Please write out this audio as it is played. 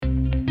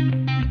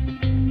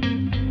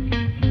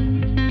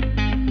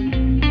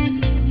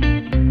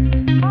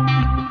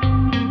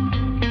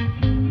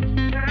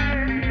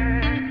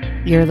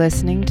You're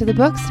listening to The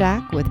Book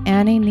Stack with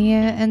Annie,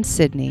 Nia, and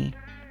Sydney.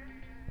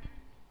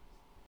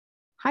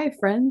 Hi,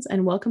 friends,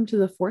 and welcome to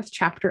the fourth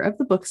chapter of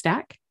The Book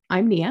Stack.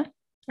 I'm Nia.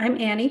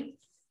 I'm Annie.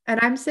 And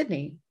I'm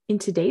Sydney. In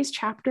today's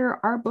chapter,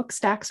 our book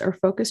stacks are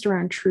focused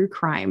around true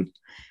crime.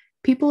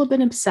 People have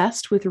been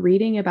obsessed with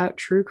reading about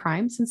true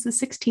crime since the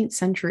 16th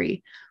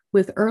century,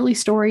 with early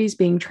stories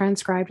being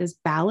transcribed as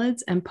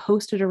ballads and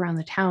posted around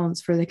the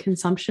towns for the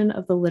consumption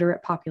of the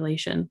literate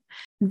population.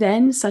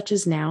 Then, such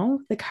as now,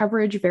 the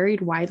coverage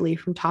varied widely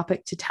from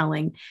topic to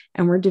telling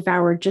and were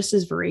devoured just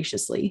as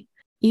voraciously.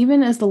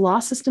 Even as the law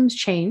systems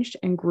changed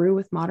and grew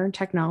with modern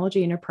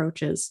technology and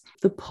approaches,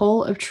 the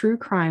pull of true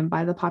crime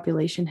by the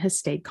population has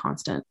stayed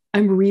constant.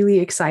 I'm really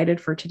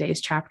excited for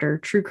today's chapter.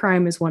 True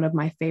crime is one of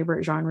my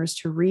favorite genres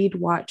to read,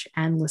 watch,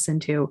 and listen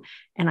to,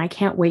 and I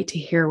can't wait to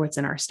hear what's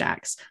in our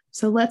stacks.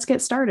 So let's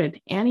get started.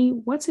 Annie,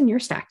 what's in your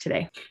stack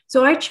today?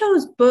 So I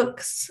chose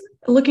books.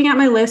 Looking at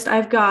my list,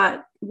 I've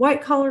got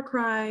white collar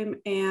crime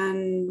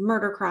and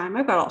murder crime.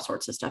 I've got all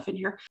sorts of stuff in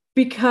here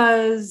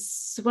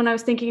because when I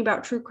was thinking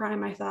about true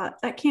crime, I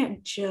thought that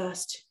can't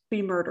just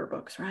be murder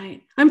books,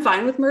 right? I'm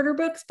fine with murder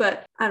books,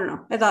 but I don't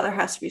know. I thought there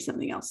has to be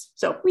something else.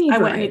 So I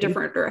went in a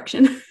different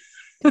direction.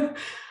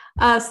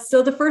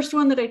 So the first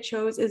one that I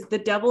chose is The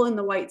Devil in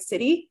the White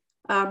City,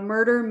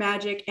 Murder,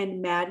 Magic,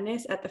 and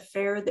Madness at the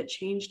Fair That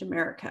Changed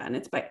America. And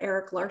it's by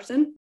Erik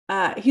Larson.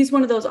 He's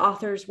one of those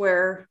authors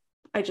where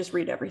I just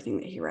read everything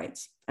that he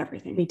writes.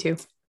 Everything. Me too.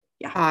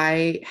 Yeah.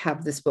 I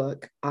have this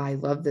book. I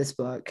love this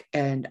book.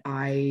 And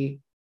I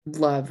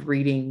love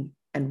reading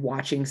and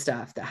watching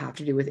stuff that have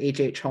to do with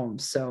H.H.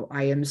 Holmes. So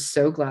I am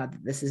so glad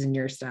that this is in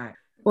your stack.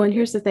 Well, and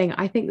here's the thing.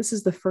 I think this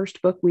is the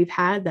first book we've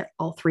had that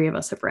all three of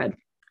us have read.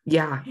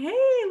 Yeah. Hey,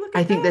 look at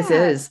I think that.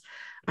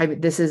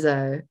 this is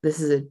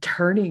a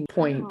turning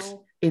point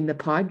in the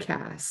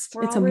podcast.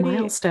 It's a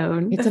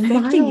milestone. It's a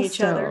affecting milestone.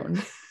 each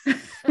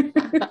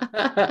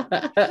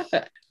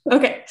other.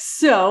 Okay,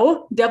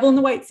 so Devil in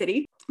the White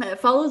City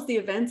follows the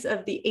events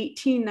of the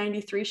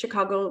 1893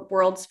 Chicago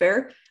World's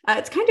Fair.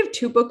 It's kind of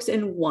two books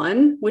in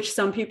one, which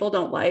some people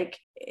don't like.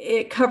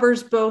 It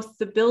covers both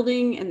the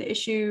building and the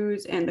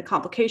issues and the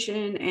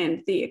complication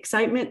and the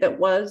excitement that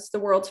was the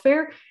World's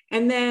Fair.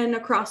 And then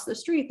across the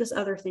street, this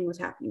other thing was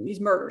happening.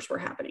 These murders were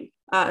happening.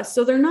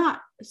 So they're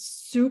not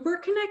super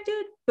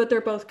connected, but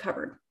they're both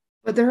covered.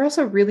 But they're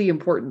also really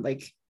important.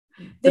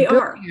 They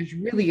are. Is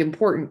really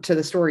important to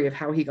the story of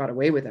how he got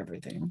away with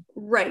everything.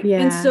 Right.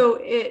 Yeah. And so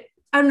I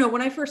don't know,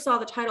 when I first saw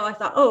the title, I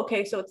thought, oh,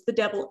 okay, so it's the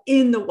devil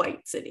in the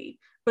White City,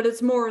 but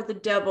it's more the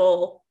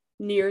devil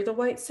near the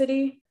White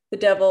City, the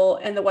devil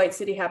and the White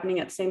City happening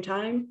at the same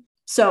time.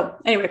 So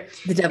anyway.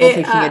 The devil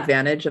taking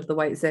advantage of the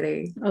White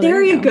City. Oh,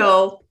 there you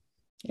go.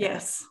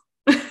 Yes.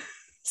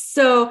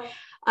 So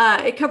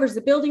it covers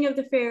the building of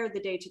the fair, the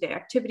day-to-day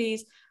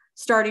activities,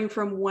 starting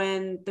from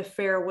when the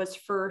fair was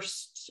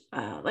first,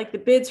 like the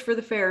bids for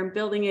the fair and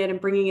building it and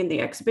bringing in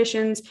the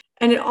exhibitions.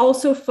 And it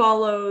also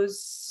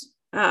follows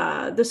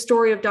the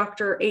story of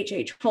Dr.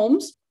 H.H.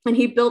 Holmes. And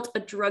he built a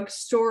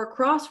drugstore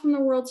across from the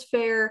World's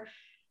Fair.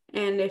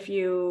 And if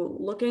you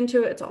look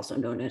into it, it's also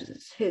known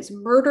as his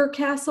murder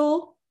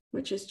castle,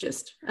 which is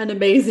just an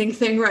amazing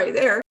thing right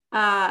there.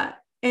 And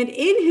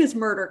in his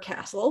murder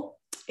castle,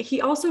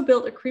 he also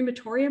built a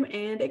crematorium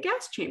and a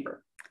gas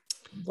chamber.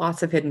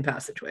 Lots of hidden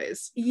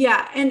passageways.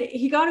 Yeah. And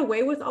he got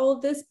away with all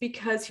of this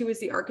because he was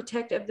the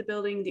architect of the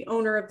building, the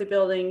owner of the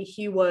building.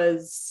 He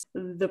was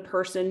the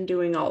person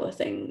doing all the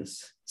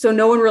things. So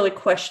no one really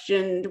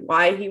questioned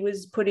why he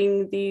was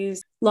putting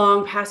these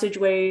long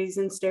passageways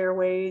and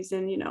stairways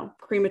and,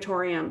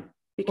 crematorium.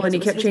 And he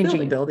kept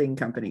changing building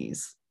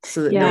companies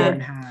so that no one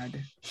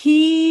had.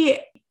 He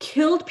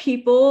killed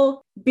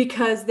people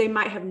because they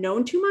might have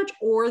known too much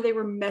or they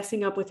were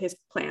messing up with his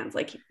plans.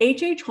 Like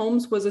H.H.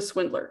 Holmes was a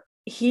swindler.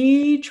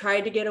 He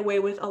tried to get away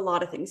with a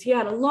lot of things. He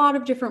had a lot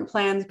of different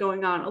plans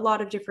going on, a lot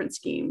of different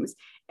schemes.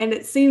 And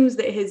it seems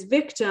that his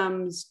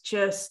victims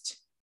just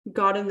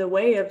got in the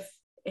way of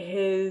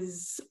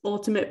his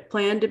ultimate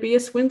plan to be a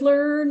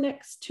swindler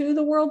next to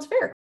the World's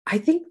Fair. I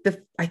think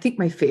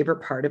my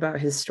favorite part about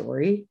his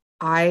story,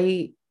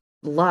 I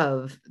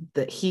love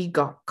that he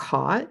got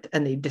caught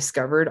and they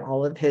discovered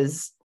all of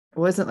his, it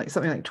wasn't like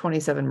something like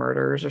 27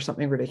 murders or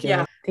something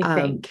ridiculous. Yeah,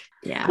 they think.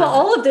 Yeah. Well,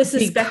 all of this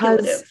is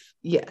speculative.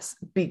 Yes,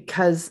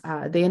 because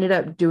they ended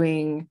up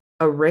doing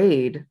a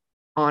raid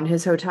on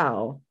his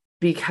hotel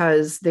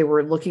because they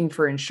were looking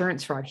for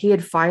insurance fraud. He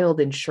had filed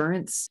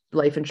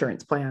life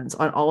insurance plans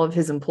on all of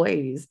his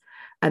employees.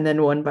 And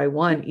then one by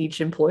one,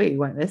 each employee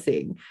went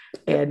missing.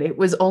 And it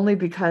was only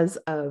because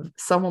of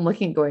someone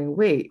looking going,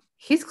 wait,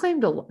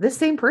 this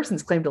same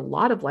person's claimed a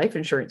lot of life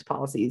insurance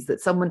policies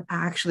that someone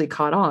actually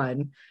caught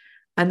on.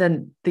 And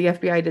then the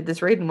FBI did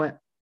this raid and went,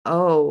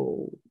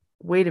 oh,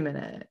 wait a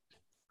minute.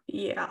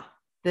 Yeah.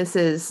 This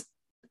is,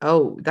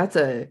 that's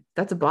a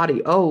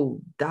body. Hang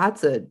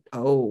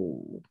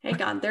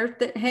on.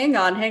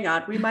 Hang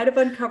on. We might have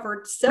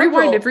uncovered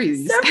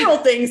several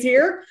things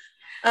here.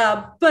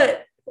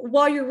 But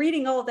while you're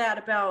reading all that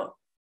about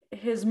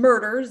his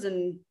murders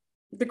and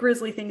the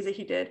grisly things that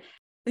he did,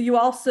 you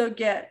also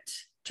get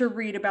to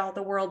read about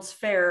the World's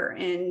Fair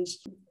and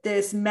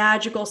this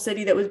magical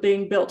city that was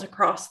being built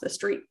across the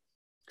street.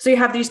 So you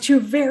have these two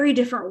very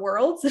different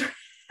worlds that are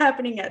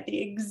happening at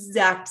the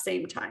exact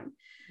same time,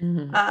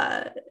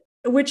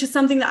 which is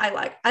something that I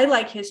like. I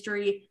like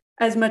history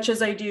as much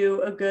as I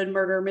do a good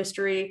murder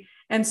mystery.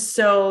 And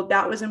so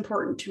that was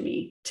important to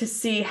me to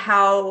see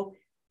how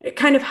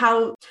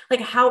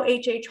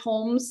H.H.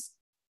 Holmes'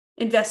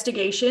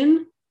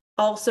 investigation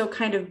also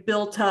kind of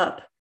built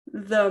up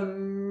the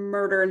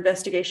murder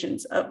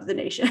investigations of the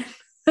nation.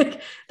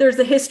 Like there's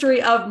a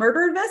history of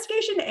murder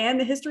investigation and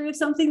the history of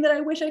something that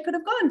I wish I could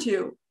have gone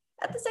to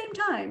at the same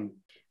time.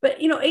 But,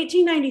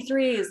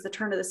 1893 is the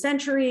turn of the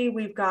century.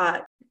 We've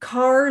got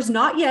cars,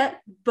 not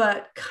yet,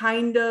 but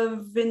kind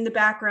of in the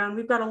background.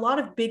 We've got a lot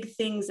of big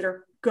things that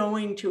are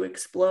going to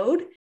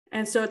explode.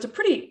 And so it's a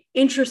pretty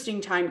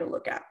interesting time to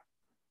look at.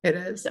 It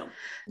is. So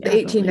the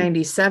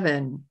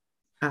 1897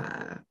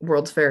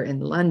 World's Fair in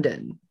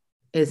London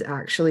is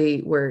actually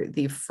where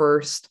the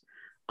first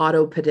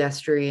auto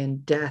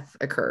pedestrian death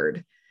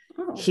occurred.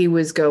 Oh. He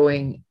was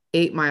going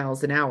 8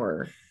 miles an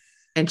hour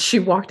and she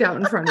walked out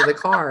in front of the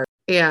car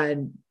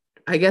and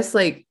I guess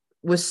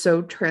was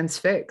so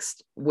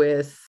transfixed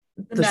with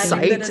the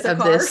sight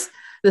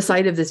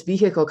of this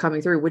vehicle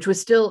coming through, which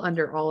was still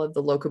under all of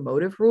the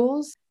locomotive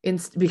rules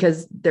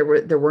because there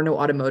were no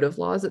automotive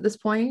laws at this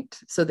point.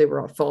 So they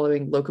were all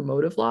following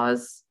locomotive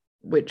laws,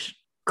 which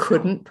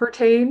couldn't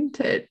pertain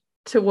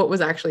to what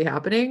was actually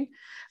happening.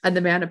 And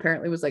the man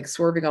apparently was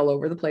swerving all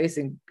over the place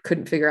and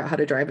couldn't figure out how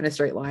to drive in a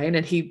straight line.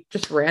 And he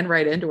just ran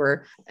right into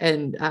her.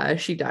 And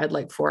she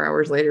died 4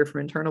 hours later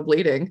from internal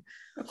bleeding.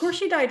 Of course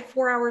she died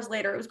 4 hours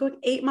later. It was going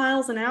 8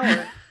 miles an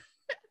hour.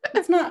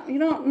 It's not,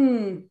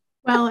 Well,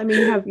 I mean,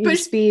 you have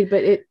speed,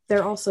 but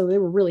they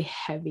were really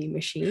heavy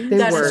machines.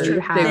 That is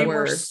true. They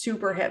were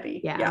super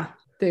heavy. Yeah.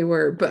 They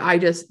were.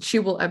 But she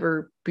will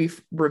ever be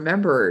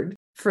remembered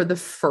for the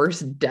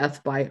first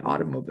death by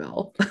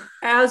automobile.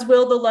 As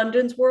will the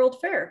London's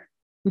World Fair.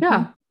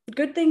 Yeah.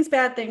 Good things,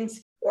 bad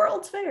things.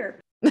 World's Fair.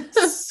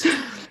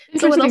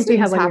 So what else do you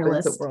have on your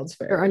list at World's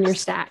Fair or on your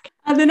stack?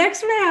 The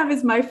next one I have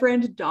is My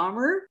Friend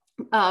Dahmer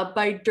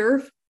by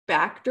Derf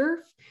Backderf.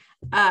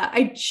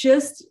 I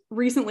just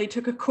recently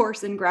took a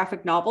course in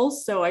graphic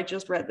novels, so I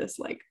just read this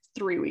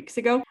 3 weeks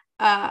ago.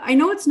 I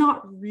know it's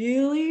not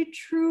really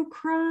true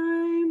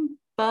crime,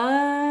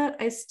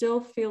 but I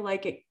still feel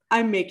like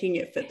I'm making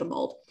it fit the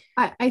mold.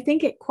 I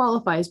think it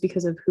qualifies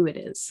because of who it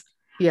is.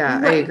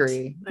 Yeah, right. I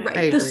agree.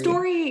 Right. The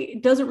story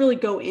doesn't really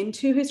go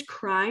into his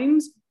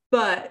crimes,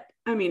 but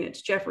I mean,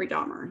 it's Jeffrey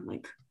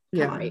Dahmer.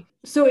 Right.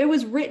 So it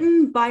was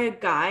written by a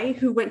guy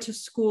who went to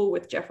school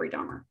with Jeffrey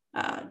Dahmer.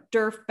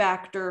 Derf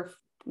Backderf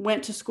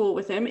went to school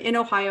with him in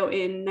Ohio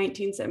in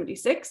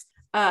 1976.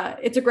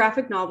 It's a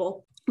graphic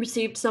novel,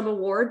 received some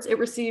awards. It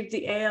received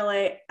the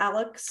ALA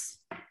Alex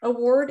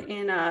Award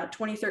in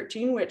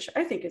 2013, which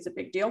I think is a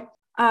big deal.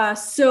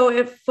 So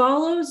it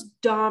follows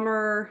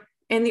Dahmer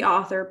and the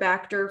author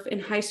Backderf in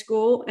high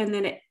school, and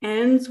then it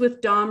ends with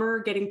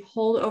Dahmer getting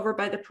pulled over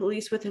by the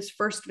police with his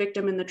first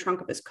victim in the trunk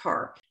of his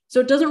car.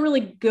 So it doesn't really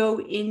go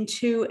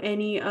into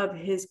any of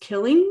his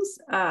killings.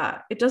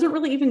 It doesn't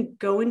really even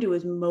go into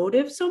his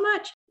motive so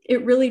much.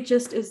 It really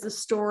just is the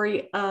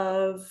story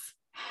of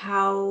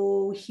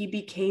how he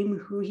became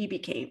who he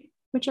became.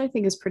 Which I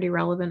think is pretty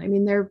relevant. I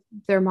mean,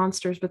 they're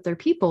monsters, but they're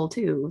people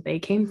too. They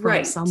came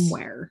from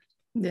somewhere.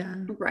 Yeah.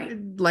 Right.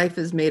 Life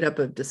is made up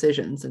of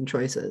decisions and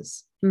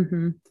choices.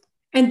 Mm-hmm.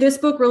 And this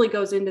book really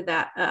goes into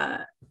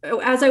that.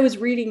 As I was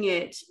reading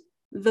it,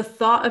 the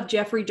thought of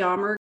Jeffrey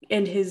Dahmer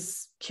and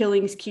his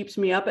killings keeps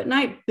me up at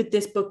night, but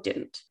this book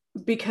didn't,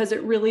 because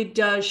it really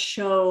does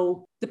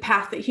show the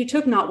path that he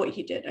took, not what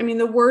he did. I mean,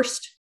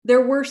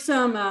 there were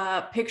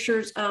some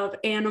pictures of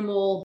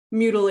animal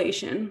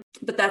mutilation,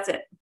 but that's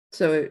it.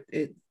 So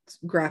it's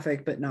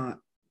graphic, but not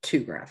too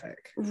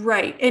graphic.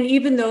 Right. And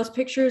even those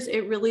pictures,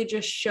 it really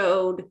just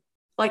showed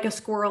a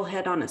squirrel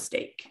head on a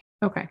stake.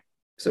 Okay.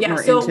 So it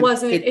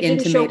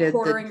didn't show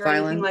quartering or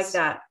anything like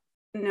that.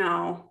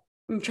 No,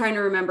 I'm trying to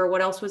remember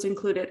what else was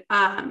included.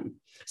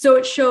 So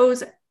it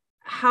shows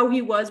how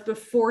he was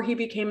before he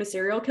became a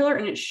serial killer,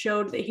 and it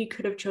showed that he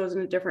could have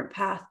chosen a different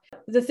path.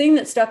 The thing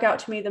that stuck out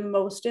to me the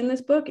most in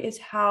this book is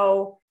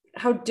how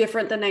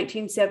different the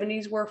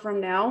 1970s were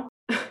from now,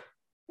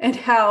 and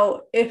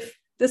how if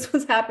this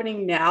was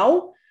happening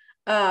now,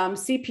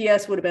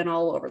 CPS would have been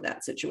all over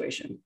that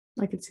situation.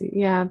 I could see.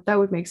 Yeah, that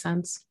would make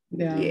sense.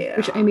 Yeah.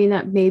 Which, I mean,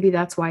 that maybe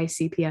that's why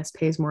CPS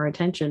pays more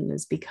attention,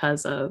 is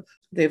because of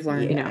they've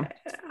learned,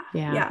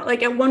 Yeah.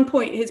 At one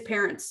point, his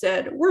parents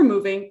said, "We're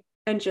moving,"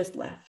 and just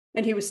left.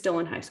 And he was still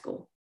in high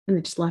school. And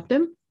they just left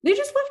him? They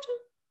just left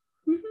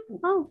him.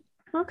 Mm-hmm. Oh,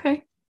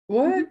 okay.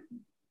 What?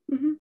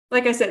 Mm-hmm.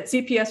 Like I said,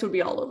 CPS would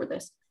be all over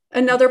this.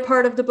 Another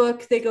part of the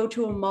book, they go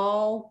to a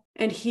mall,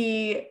 and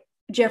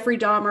Jeffrey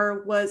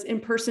Dahmer was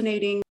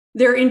impersonating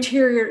the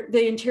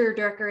interior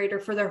decorator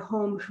for their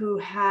home who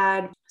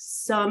had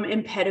some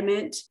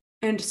impediment.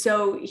 And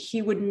so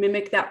he would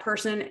mimic that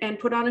person and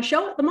put on a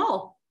show at the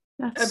mall.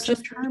 That's so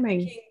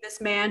charming.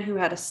 This man who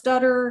had a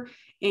stutter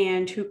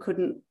and who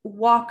couldn't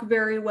walk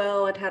very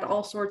well and had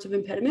all sorts of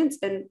impediments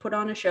and put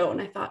on a show.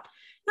 And I thought,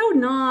 that would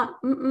not,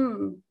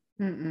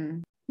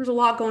 there's a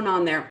lot going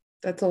on there.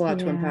 That's a lot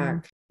to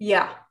unpack.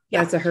 Yeah.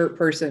 That's a hurt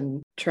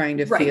person trying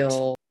to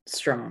feel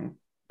strong.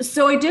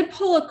 So I did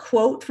pull a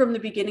quote from the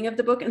beginning of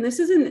the book, and this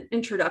is an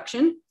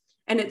introduction,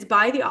 and it's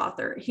by the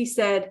author. He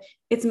said,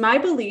 "It's my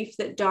belief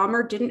that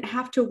Dahmer didn't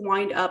have to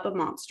wind up a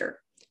monster,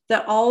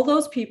 that all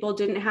those people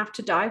didn't have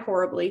to die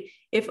horribly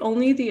if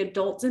only the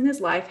adults in his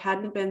life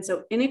hadn't been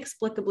so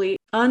inexplicably,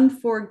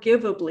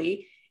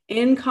 unforgivably,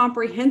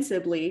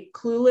 incomprehensibly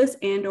clueless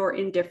and or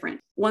indifferent.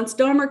 Once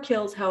Dahmer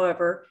kills,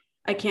 however,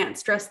 I can't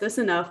stress this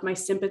enough, my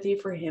sympathy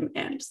for him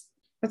ends."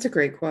 That's a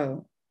great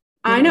quote.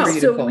 I know.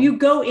 So you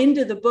go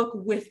into the book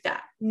with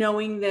that,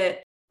 knowing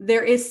that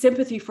there is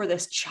sympathy for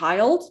this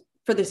child,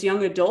 for this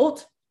young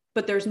adult,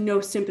 but there's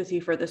no sympathy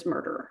for this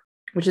murderer.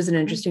 Which is an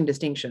interesting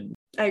distinction.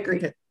 I agree.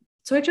 Okay.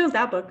 So I chose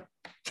that book.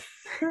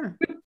 Sure.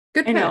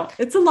 Good. I know.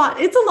 It's a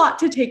lot. It's a lot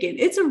to take in.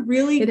 It's a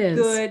really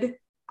good.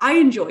 I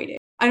enjoyed it.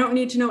 I don't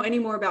need to know any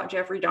more about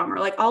Jeffrey Dahmer.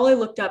 Like, all I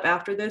looked up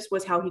after this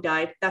was how he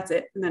died. That's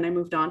it. And then I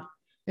moved on.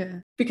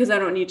 Yeah. Because I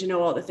don't need to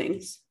know all the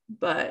things.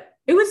 But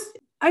it was,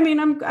 I mean,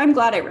 I'm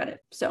glad I read it.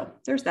 So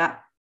there's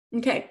that.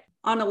 Okay.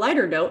 On a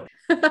lighter note,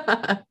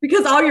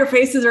 because all your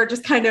faces are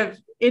just kind of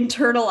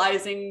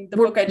internalizing the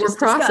book I just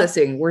discussed.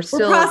 Processing. We're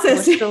still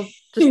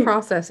just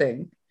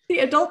processing. The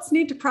adults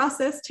need to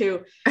process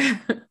too.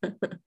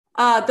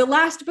 The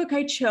last book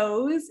I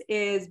chose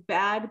is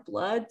Bad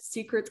Blood,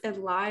 Secrets and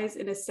Lies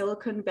in a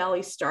Silicon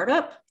Valley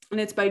Startup. And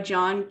it's by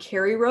John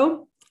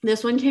Carreyrou.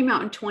 This one came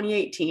out in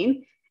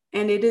 2018.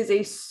 And it is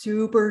a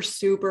super,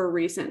 super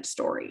recent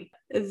story.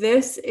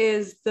 This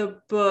is the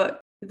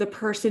book, the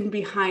person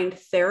behind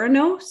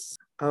Theranos.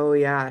 Oh,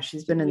 yeah.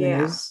 She's been in the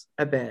news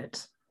a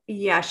bit.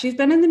 Yeah, she's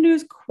been in the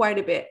news quite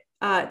a bit.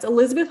 It's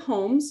Elizabeth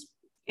Holmes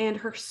and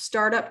her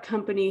startup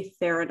company,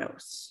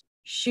 Theranos.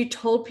 She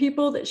told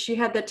people that she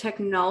had the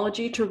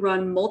technology to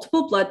run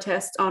multiple blood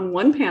tests on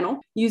one panel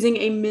using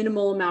a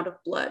minimal amount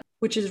of blood,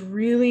 which is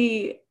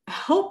really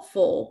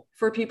helpful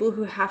for people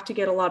who have to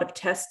get a lot of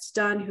tests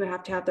done, who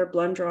have to have their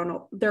blood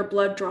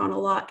drawn a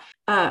lot.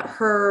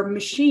 Her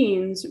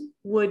machines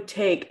would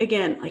take,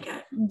 again, like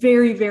a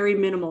very, very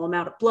minimal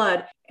amount of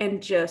blood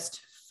and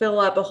just fill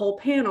up a whole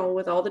panel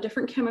with all the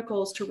different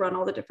chemicals to run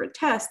all the different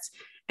tests.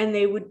 And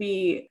they would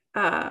be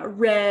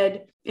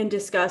read and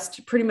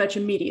discussed pretty much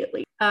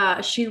immediately.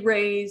 She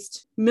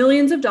raised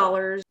millions of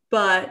dollars,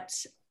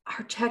 but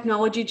our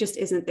technology just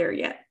isn't there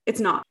yet. It's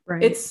not.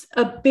 Right. It's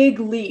a big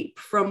leap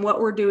from what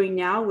we're doing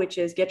now, which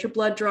is get your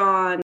blood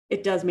drawn.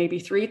 It does maybe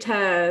 3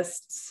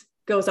 tests,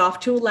 goes off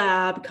to a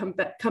lab,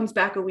 comes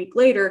back a week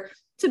later.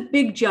 It's a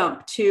big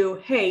jump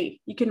to, hey,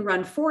 you can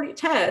run 40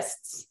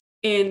 tests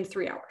in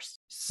 3 hours.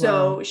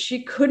 So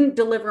she couldn't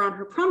deliver on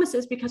her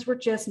promises because we're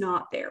just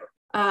not there.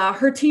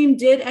 Her team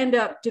did end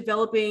up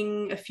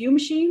developing a few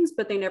machines,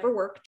 but they never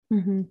worked.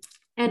 Mm-hmm.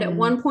 And at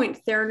one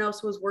point,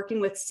 Theranos was working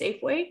with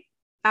Safeway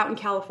out in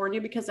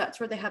California because that's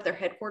where they have their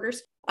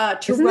headquarters.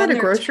 Isn't that a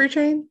grocery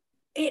chain?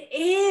 It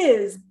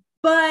is,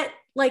 but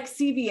like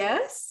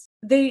CVS,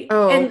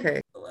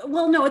 okay.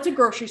 Well, no, it's a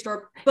grocery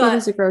store, but it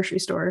is a grocery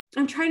store.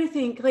 I'm trying to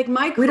think, like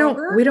my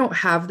Kroger. We don't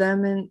have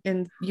them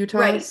in Utah,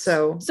 right?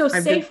 So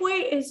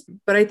Safeway is.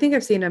 But I think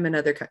I've seen them in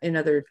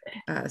other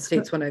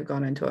states when I've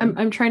gone into them.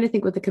 I'm trying to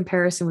think what the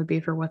comparison would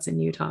be for what's in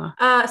Utah.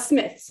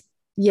 Smith's.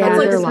 Yeah,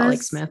 they're a lot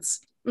like Smith's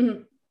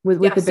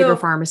with the bigger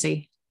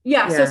pharmacy.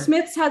 Yeah, so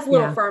Smith's has a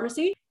little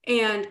pharmacy,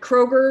 and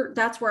Kroger,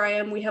 that's where I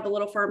am. We have a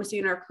little pharmacy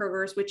in our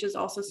Kroger's, which is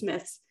also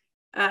Smith's.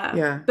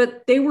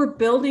 But they were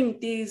building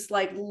these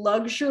like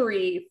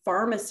luxury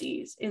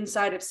pharmacies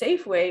inside of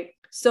Safeway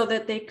so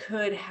that they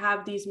could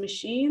have these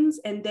machines,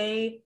 and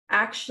they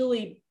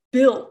actually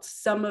built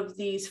some of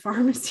these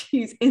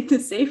pharmacies in the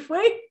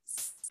Safeway.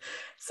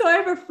 So I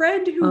have a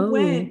friend who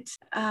went,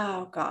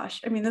 I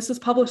mean, this was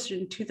published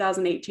in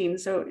 2018.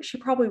 So she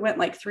probably went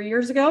like 3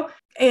 years ago,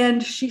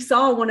 and she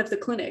saw one of the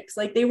clinics,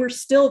 like they were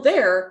still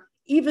there,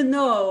 even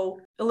though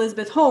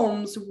Elizabeth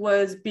Holmes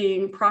was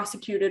being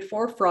prosecuted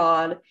for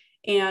fraud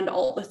and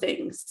all the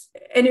things.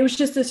 And it was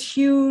just this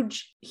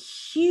huge,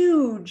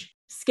 huge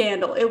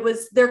scandal.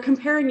 They're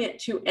comparing it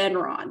to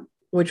Enron.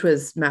 Which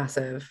was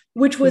massive.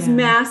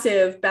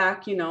 Massive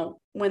back,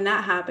 when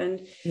that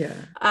happened.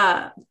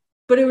 Yeah.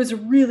 But it was a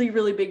really,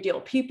 really big deal.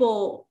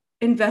 People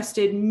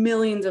invested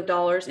millions of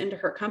dollars into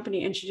her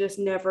company, and she just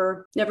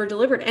never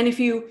delivered. And if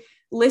you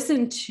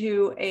listen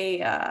to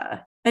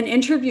an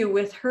interview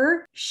with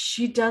her,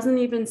 she doesn't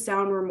even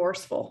sound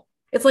remorseful.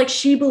 It's like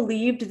she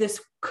believed this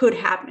could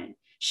happen.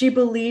 She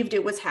believed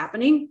it was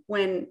happening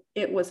when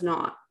it was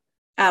not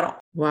at all.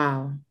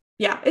 Wow.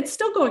 Yeah, it's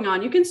still going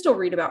on. You can still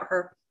read about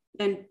her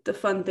and the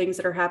fun things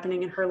that are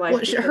happening in her life.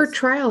 Well, her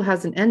trial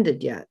hasn't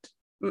ended yet.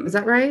 Is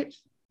that right?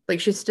 Like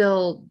she's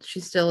still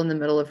in the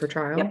middle of her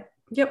trial.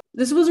 Yep.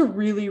 This was a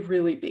really,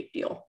 really big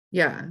deal.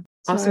 Yeah.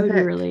 So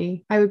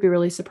I would be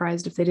really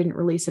surprised if they didn't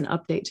release an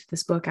update to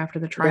this book after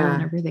the trial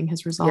and everything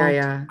has resolved.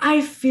 Yeah.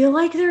 I feel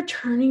like they're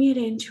turning it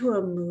into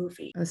a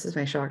movie. This is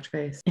my shocked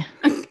face.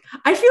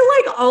 I feel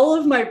like all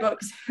of my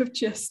books have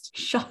just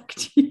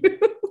shocked you.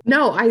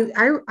 No,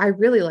 I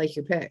really like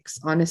your picks,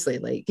 honestly.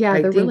 Like, Yeah,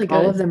 I they're think really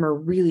all of good. them are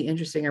really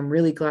interesting. I'm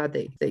really glad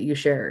that you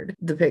shared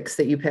the picks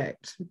that you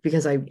picked,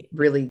 because I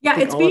really Yeah,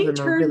 think it's all of being them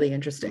are turned- really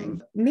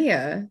interesting.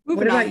 Mia, what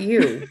Moving about on.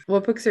 you?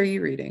 What books are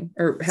you reading,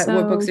 or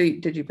what books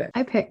did you pick?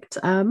 I picked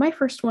my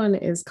first one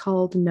is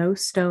called No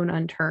Stone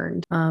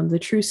Unturned, the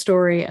true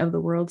story of the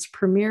world's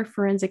premier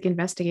forensic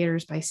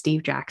investigators by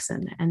Steve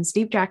Jackson. And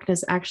Steve Jackson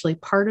is actually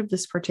part of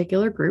this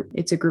particular group.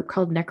 It's a group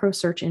called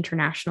NecroSearch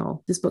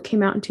International. This book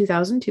came out in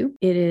 2002.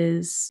 It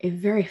is a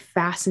very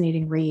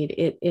fascinating read.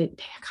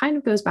 It kind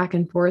of goes back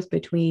and forth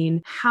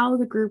between how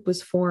the group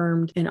was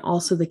formed and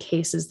also the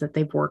cases that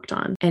they've worked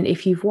on. And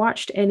if you've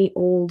watched any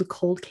old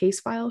cold case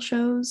file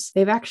shows,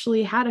 they've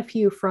actually had a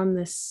few from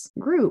this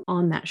group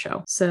on that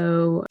show.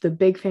 So the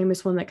big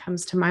famous one that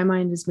comes to my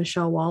mind is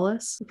Michelle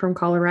Wallace from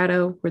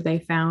Colorado, where they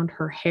found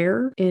her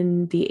hair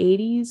in the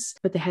 80s,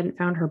 but they hadn't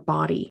found her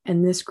body.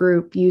 And this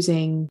group,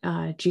 using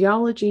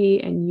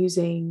geology and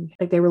using,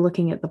 like, they were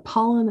looking at the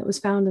pollen that was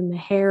found in the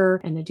hair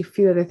and a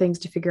few other things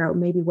to figure out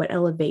maybe what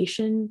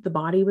elevation the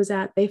body was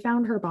at. They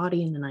found her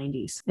body in the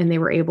 90s, and they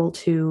were able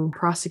to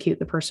prosecute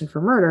the person for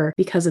murder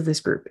because of this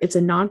group. It's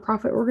a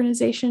nonprofit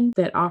organization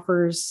that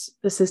offers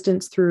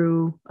assistance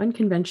through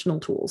unconventional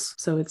tools.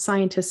 So it's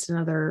scientists and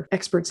other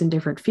experts in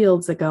different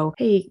fields that go,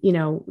 hey,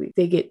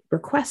 they get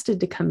requested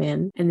to come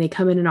in, and they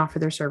come in and offer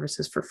their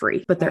services for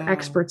free, but they're Wow.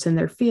 experts in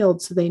their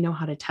field, so they know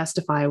how to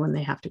testify when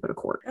they have to go to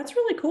court. That's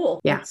really cool.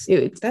 Yeah,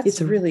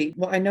 That's really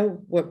well. I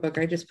know what book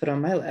I just put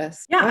on my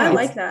list. Yeah, I Wow.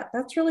 like that.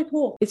 That's really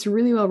cool. It's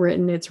really well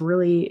written. It's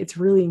really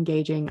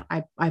engaging.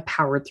 I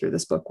powered through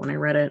this book when I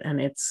read it,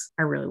 and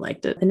I really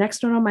liked it. The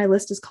next one on my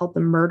list is called The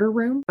Murder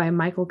Room by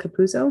Michael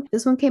Capuzzo.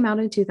 This one came out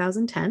in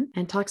 2010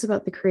 and talks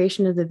about the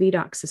creation of the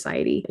Vidocq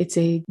Society. It's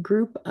a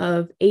group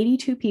of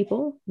 82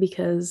 people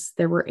because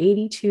there were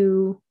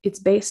 82. It's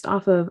based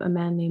off of a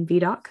man named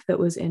Vidocq that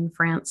was in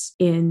France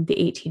in the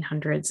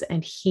 1800s,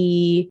 and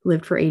he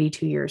lived for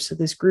 82 years. So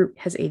this group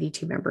has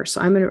 82 members.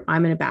 So I'm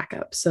gonna back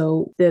up.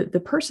 So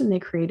the person they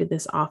created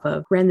this off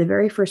of ran the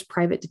very first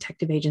private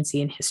detective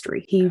agency in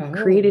history. He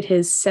created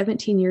his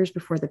 17 years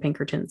before the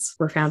Pinkertons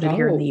were founded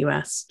here in the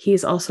US. He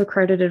is also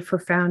credited for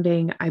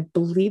founding, I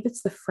believe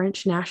it's the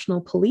French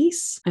National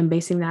Police. I'm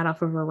basing that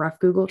off of a rough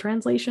Google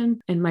translation,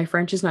 and my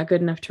French is not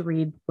good enough to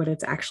read what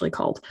it's actually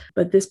called.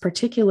 But this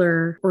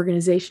particular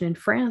organization in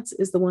France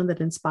is the one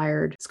that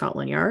inspired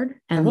Scotland Yard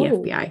and the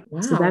FBI.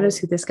 Wow. So that is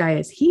who this guy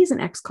is. He's an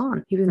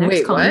ex-con. He was an Wait,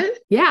 ex-con. what?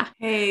 Yeah,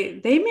 Hey,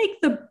 they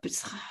make the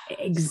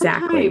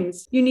exactly.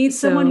 Sometimes you need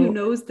someone who So-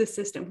 knows the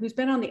system, who's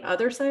been on the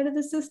other side of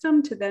the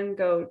system, to then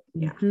go,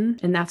 yeah. Mhm.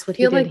 And that's what I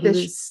he feel did. like He this.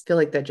 was- Feel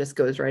like that just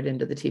goes right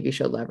into the TV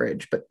show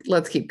Leverage. But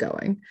let's keep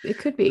going. It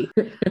could be.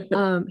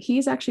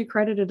 He's actually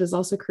credited as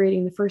also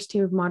creating the first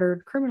team of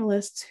modern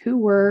criminalists who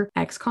were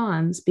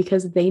ex-cons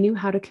because they knew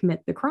how to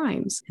commit the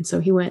crimes. And so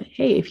he went,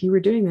 hey, if you were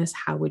doing this,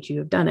 how would you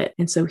have done it?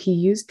 And so he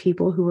used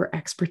people who were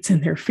experts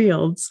in their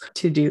fields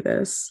to do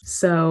this.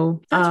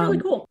 So That's really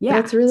cool. Yeah,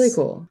 That's really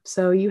cool.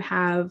 So you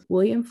have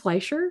William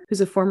Fleischer,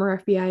 who's a former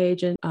FBI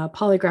agent, a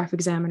polygraph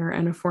examiner,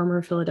 and a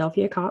former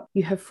Philadelphia cop.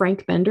 You have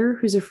Frank Bender,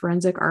 who's a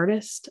forensic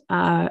artist.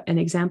 An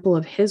example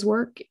of his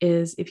work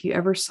is, if you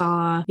ever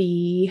saw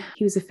he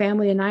was a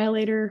family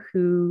annihilator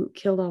who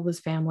killed all his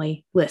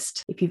family,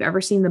 List. If you've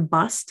ever seen the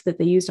bust that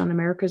they used on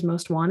America's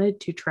Most Wanted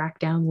to track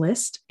down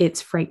List,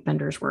 it's Frank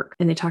Bender's work.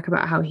 And they talk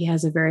about how he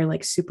has a very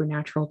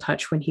supernatural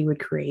touch when he would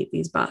create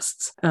these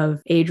busts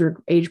of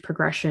age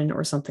progression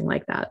or something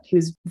like that. He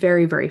was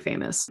very, very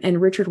famous.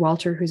 And Richard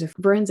Walter, who's a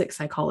forensic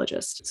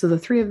psychologist. So the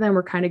three of them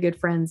were kind of good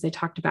friends. They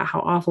talked about how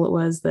awful it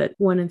was that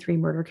 1 in 3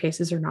 murder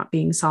cases are not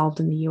being solved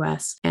in the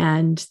US.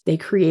 And they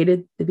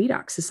created the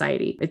Vidocq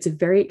Society. It's a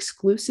very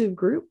exclusive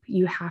group.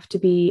 You have to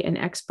be an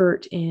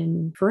expert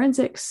in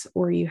forensics,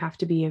 or you have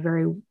to be a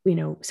very,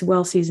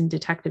 well-seasoned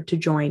detective to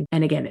join.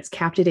 And again, it's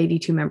capped at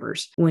 82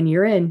 members. When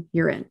you're in,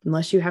 you're in.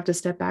 Unless you have to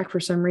step back for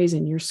some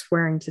reason, you're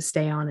swearing to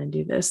stay on and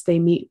do this. They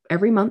meet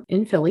every month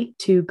in Philly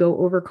to go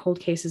over cold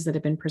cases that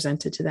have been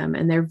presented to them.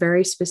 And they're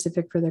very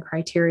specific for the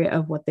criteria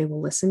of what they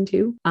will listen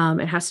to.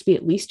 It has to be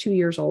at least 2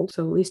 years old,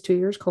 so at least 2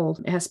 years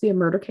cold. It has to be a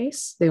murder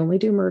case. They only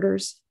do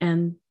murders,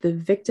 and the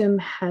victim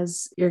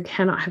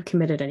cannot have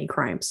committed any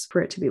crimes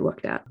for it to be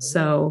looked at.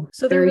 So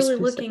they're very really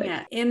specific. looking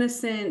at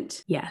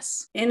innocent,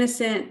 Yes.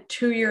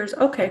 2 years.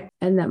 Okay.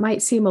 And that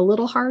might seem a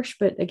little harsh,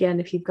 but again,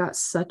 if you've got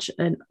such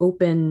an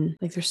open,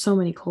 there's so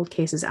many cold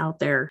cases out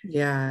there,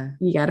 Yeah.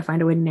 you got to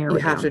find a way to narrow You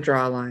it have down. to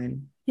draw a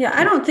line. Yeah,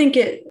 I don't think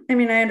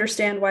I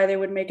understand why they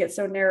would make it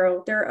so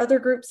narrow. There are other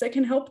groups that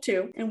can help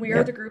too. And we are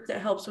Yep. the group that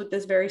helps with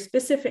this very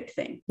specific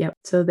thing. Yep.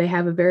 So they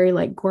have a very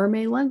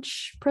gourmet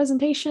lunch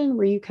presentation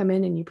where you come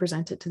in and you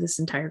present it to this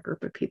entire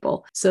group of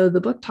people. So the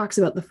book talks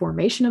about the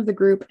formation of the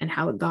group and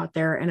how it got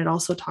there. And it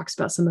also talks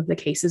about some of the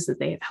cases that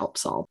they have helped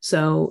solve.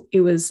 So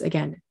it was,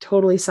 again,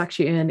 totally sucks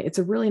you in. It's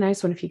a really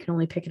nice one if you can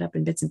only pick it up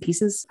in bits and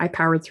pieces. I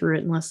powered through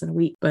it in less than a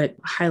week, but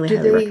highly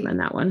recommend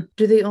that one.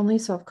 Do they only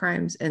solve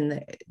crimes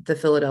in the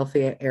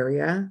Philadelphia Virginia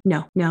area?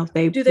 No,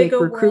 they Do they go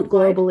recruit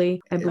worldwide? globally.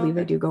 I believe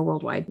they Okay. do go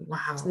worldwide.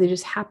 Wow. So they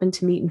just happen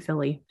to meet in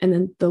Philly. And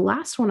then the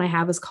last one I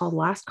have is called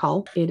Last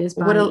Call. It is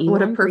by What a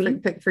Elon perfect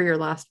Green. pick for your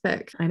last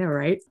pick. I know,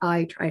 right?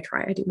 I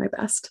try. I do my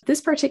best.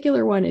 This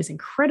particular one is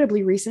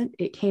incredibly recent.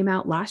 It came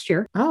out last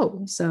year.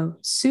 Oh, So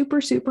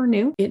super, super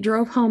new. It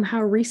drove home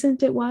how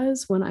recent it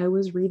was when I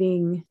was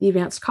reading the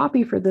advanced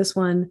copy for this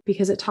one,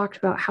 because it talked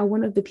about how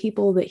one of the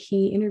people that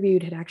he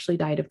interviewed had actually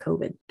died of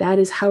COVID. That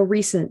is how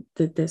recent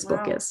that this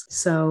book Wow. is.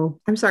 So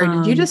I'm sorry.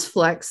 Did you just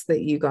flex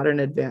that you got an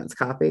advance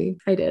copy?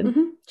 I did.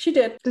 Mhm. She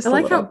did. Just I a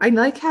like little.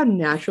 how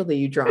naturally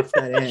you dropped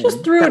that in.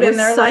 Just threw That it in was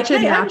there Such like, a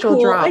hey, I'm natural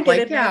cool. I drop. get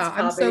Like, advanced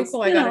I'm so copies,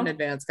 cool. I you got know. an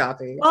advance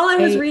copy. While I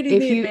was Hey, reading if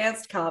the you-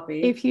 advanced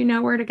copy, If you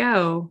know where to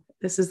go,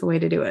 this is the way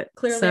to do it.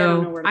 Clearly, so I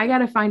don't know where to I go. got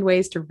to find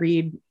ways to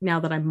read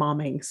now that I'm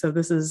momming. So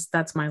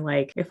that's my,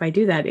 like, if I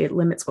do that, it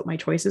limits what my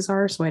choices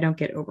are so I don't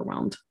get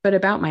overwhelmed. But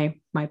about my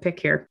pick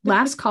here,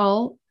 Last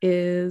Call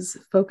is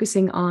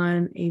focusing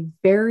on a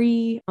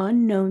very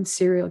unknown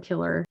serial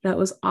killer that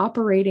was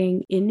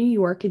operating in New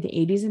York in the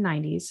 80s and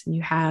 90s. And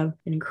you have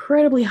an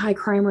incredibly high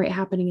crime rate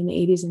happening in the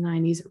 80s and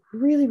 90s,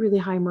 really, really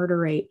high murder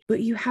rate.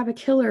 But you have a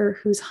killer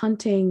who's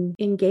hunting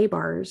in gay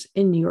bars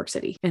in New York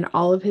City, and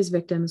all of his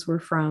victims were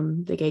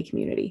from the gay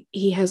community.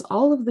 He has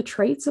all of the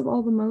traits of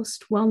all the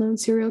most well-known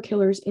serial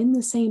killers in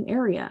the same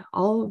area,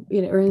 or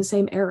in the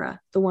same era,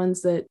 the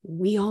ones that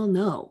we all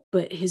know.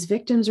 But his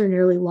victims are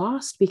nearly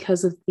lost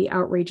because of the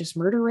outrageous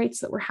murder rates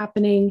that were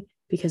happening,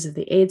 because of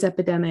the AIDS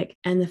epidemic,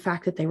 and the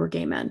fact that they were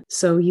gay men.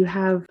 So you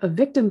have a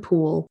victim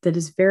pool that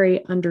is very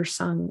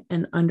undersung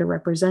and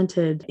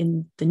underrepresented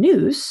in the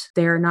news.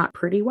 They are not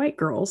pretty white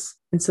girls.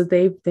 And so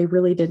they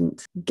really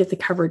didn't get the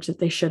coverage that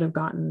they should have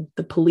gotten.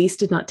 The police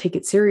did not take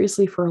it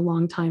seriously for a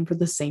long time for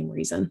the same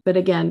reason. But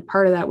again,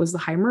 part of that was the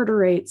high murder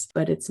rates,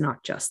 but it's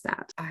not just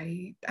that.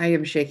 I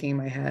am shaking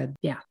my head.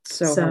 Yeah.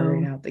 So hard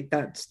right now. Like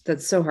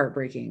that's so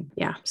heartbreaking.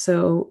 Yeah.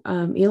 So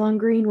Elon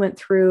Green went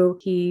through,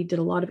 he did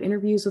a lot of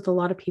interviews with a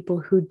lot of people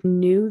who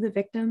knew the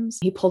victims.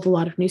 He pulled a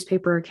lot of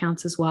newspaper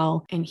accounts as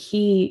well. And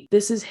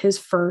this is his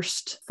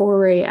first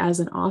foray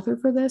as an author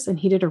for this. And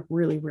he did a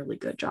really, really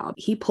good job.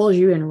 He pulls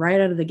you in right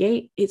out of the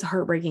gate. It's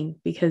heartbreaking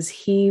because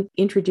he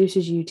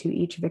introduces you to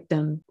each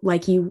victim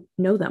like you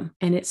know them.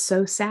 And it's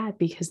so sad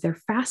because they're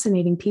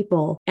fascinating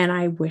people. And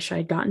I wish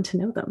I'd gotten to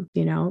know them,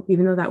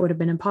 even though that would have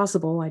been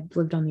impossible. I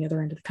lived on the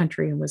other end of the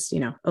country and was,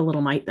 a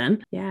little mite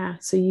then. Yeah.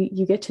 So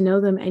you get to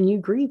know them and you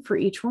grieve for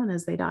each one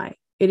as they die.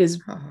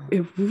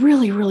 It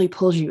really, really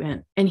pulls you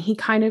in. And he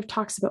kind of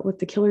talks about what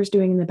the killer's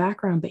doing in the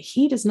background, but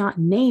he does not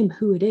name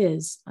who it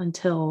is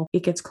until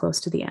it gets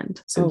close to the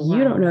end. So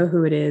you don't know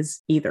who it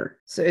is either.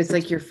 So it's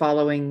like you're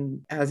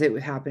following as it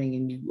was happening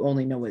and you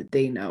only know what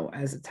they know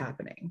as it's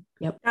happening.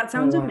 Yep. That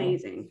sounds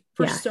amazing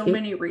for so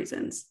many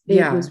reasons.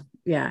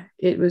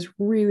 It was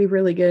really,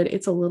 really good.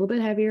 It's a little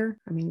bit heavier.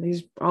 I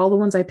mean, all the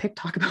ones I picked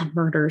talk about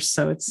murders.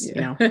 So it's,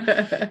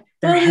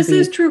 This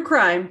is true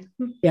crime.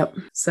 Yep.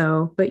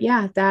 So, but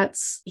yeah,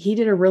 he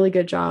did a really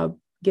good job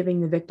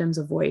giving the victims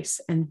a voice,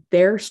 and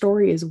their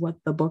story is what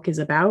the book is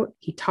about.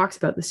 He talks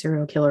about the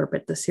serial killer,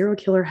 but the serial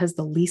killer has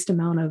the least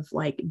amount of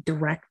like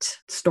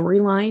direct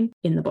storyline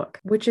in the book,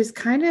 which is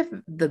kind of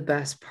the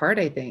best part,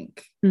 I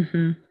think.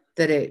 Mm-hmm.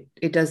 That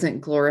it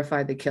doesn't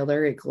glorify the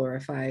killer, it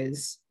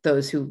glorifies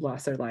those who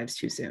lost their lives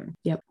too soon.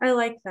 Yep. I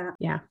like that.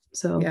 Yeah.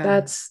 So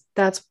that's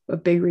a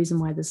big reason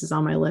why this is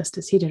on my list,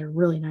 is he did a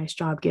really nice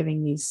job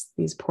giving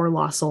these poor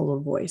lost souls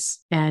a voice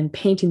and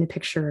painting the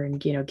picture and,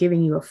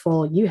 giving you a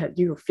full, you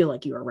feel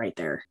like you are right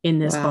there in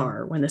this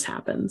bar when this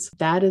happens.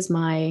 That is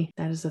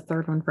the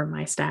third one from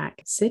my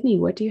stack. Sydney,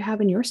 what do you have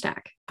in your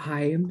stack?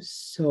 I am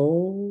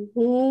so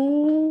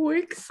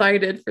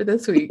excited for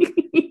this week.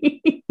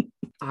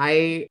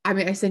 I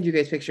mean, I send you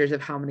guys pictures of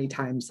how many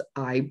times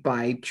I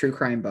buy true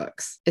crime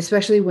books,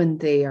 especially when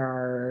they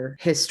are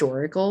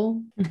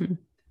historical. Mm-hmm.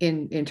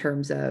 In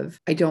terms of,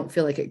 I don't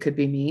feel like it could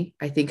be me.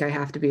 I think I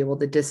have to be able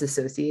to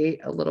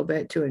disassociate a little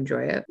bit to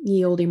enjoy it.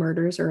 Ye olde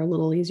murders are a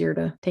little easier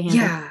to handle.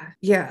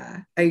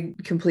 Yeah.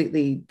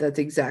 That's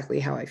exactly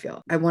how I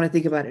feel. I want to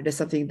think about it as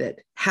something that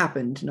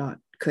happened, not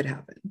could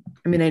happen.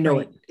 I mean, I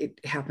know it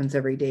happens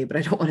every day, but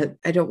I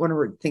don't want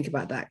to think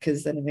about that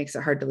because then it makes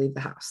it hard to leave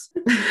the house.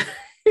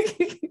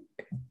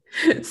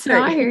 So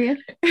I hear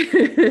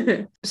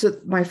you. So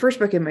my first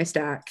book in my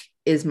stack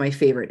is my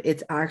favorite.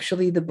 It's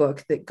actually the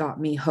book that got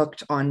me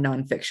hooked on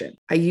nonfiction.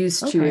 I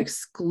used to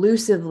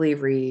exclusively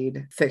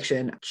read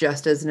fiction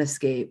just as an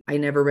escape. I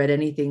never read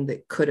anything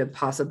that could have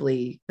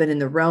possibly been in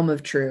the realm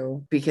of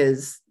true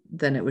because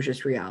then it was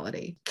just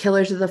reality.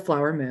 Killers of the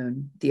Flower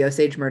Moon, The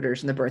Osage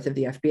Murders and the Birth of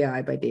the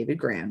FBI by David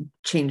Grann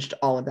changed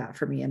all of that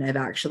for me. And I've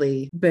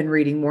actually been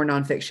reading more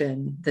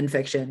nonfiction than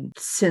fiction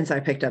since I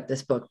picked up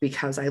this book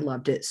because I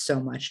loved it so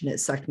much and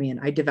it sucked me in.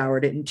 I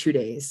devoured it in 2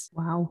 days.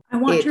 Wow. I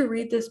want to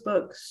read this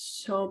book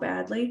so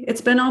badly. It's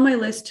been on my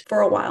list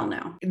for a while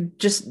now.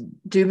 Just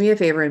do me a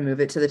favor and move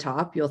it to the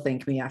top. You'll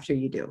thank me after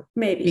you do.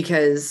 Maybe.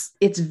 Because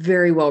it's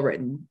very well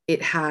written.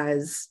 It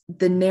has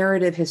the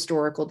narrative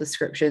historical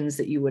descriptions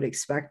that you would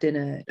expect tucked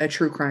in a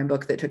true crime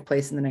book that took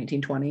place in the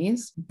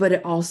 1920s, but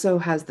it also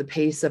has the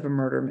pace of a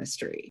murder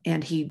mystery.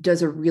 And he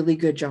does a really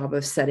good job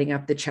of setting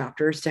up the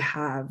chapters to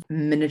have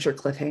miniature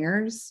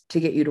cliffhangers to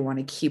get you to want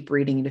to keep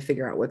reading and to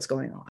figure out what's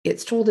going on.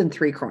 It's told in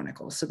 3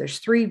 chronicles. So there's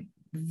 3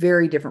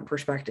 very different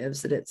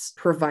perspectives that it's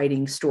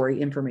providing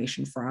story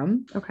information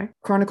from. Okay.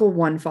 Chronicle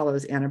 1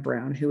 follows Anna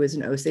Brown, who is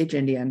an Osage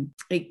Indian.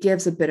 It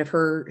gives a bit of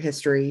her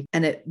history,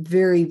 and it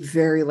very,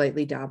 very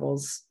lightly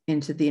dabbles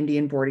into the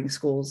Indian boarding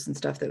schools and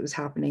stuff that was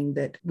happening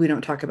that we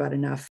don't talk about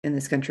enough in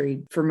this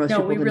country for most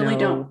people. No, we really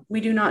don't.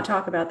 We do not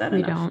talk about that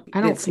enough.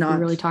 I don't think we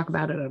really talk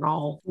about it at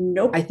all.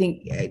 Nope. I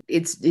think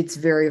it's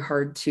very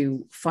hard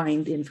to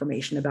find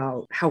information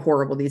about how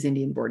horrible these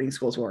Indian boarding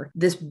schools were.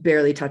 This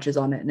barely touches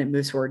on it, and it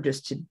moves forward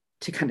just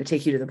to kind of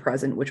take you to the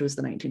present, which was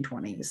the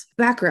 1920s.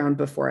 Background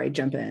before I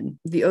jump in.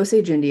 The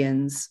Osage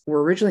Indians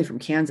were originally from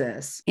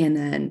Kansas, and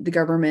then the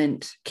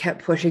government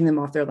kept pushing them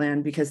off their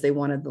land because they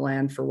wanted the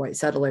land for white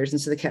settlers.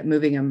 And so they kept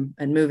moving them.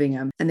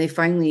 And they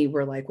finally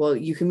were like, well,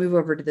 you can move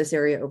over to this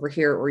area over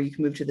here, or you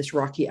can move to this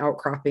rocky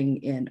outcropping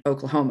in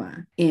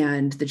Oklahoma.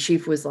 And the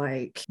chief was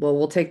like, well,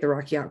 we'll take the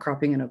rocky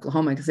outcropping in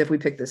Oklahoma, because if we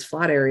pick this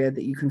flat area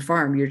that you can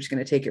farm, you're just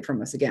going to take it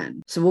from us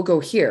again. So we'll go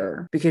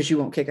here because you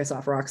won't kick us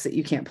off rocks that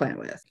you can't plant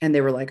with. And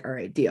they were like, all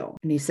right, deal.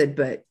 And he said,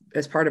 but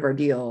as part of our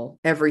deal,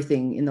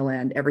 everything in the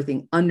land,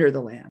 everything under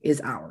the land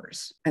is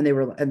ours. And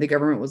the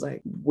government was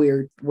like,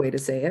 weird way to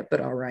say it,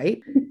 but all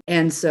right.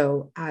 And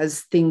so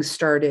as things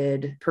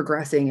started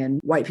progressing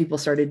and white people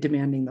started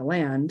demanding the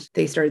land,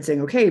 they started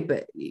saying, okay,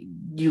 but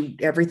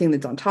everything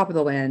that's on top of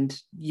the land,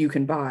 you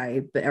can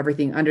buy, but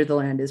everything under the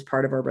land is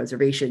part of our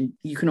reservation.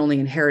 You can only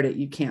inherit it.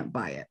 You can't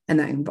buy it. And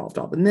that involved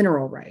all the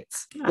mineral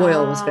rights.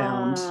 Oil was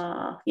found.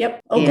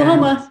 Yep.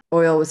 Oklahoma.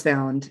 Oil was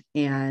found.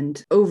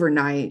 And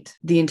overnight,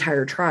 the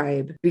entire tribe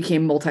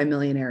became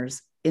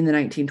multimillionaires in the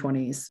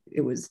 1920s.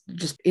 It was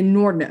just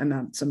inordinate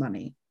amounts of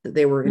money that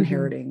they were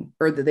inheriting,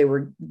 or that they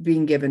were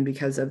being given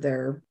because of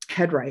their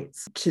head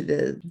rights to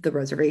the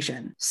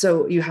reservation.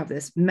 So you have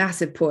this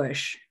massive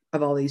push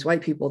of all these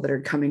white people that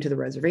are coming to the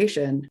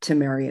reservation to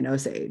marry an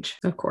Osage.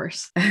 Of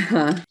course.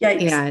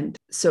 Yikes. And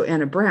so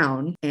Anna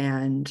Brown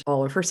and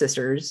all of her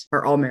sisters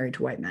are all married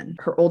to white men.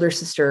 Her older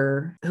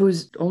sister,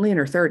 who's only in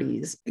her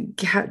 30s,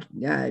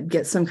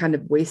 gets some kind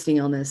of wasting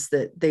illness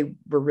that they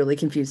were really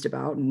confused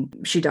about, and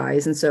she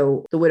dies. And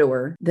so the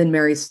widower then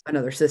marries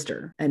another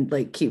sister and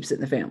like keeps it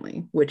in the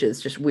family, which is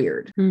just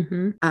weird.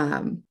 Mm-hmm.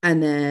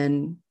 And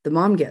then the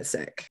mom gets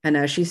sick. And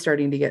as she's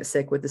starting to get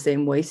sick with the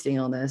same wasting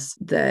illness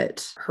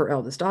that her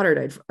eldest daughter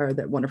died, or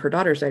that one of her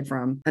daughters died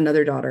from,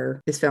 another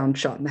daughter is found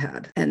shot in the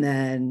head. And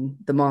then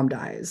the mom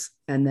dies.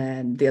 And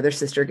then the other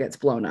sister gets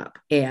blown up.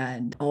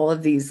 And all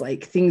of these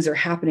like things are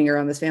happening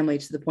around this family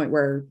to the point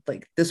where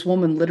like this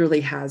woman literally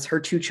has her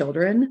 2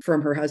 children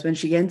from her husband.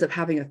 She ends up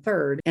having a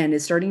third and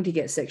is starting to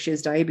get sick. She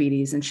has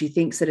diabetes, and she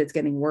thinks that it's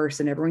getting worse.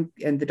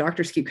 And the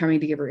doctors keep coming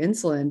to give her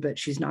insulin, but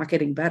she's not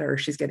getting better.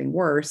 She's getting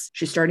worse.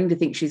 She's starting to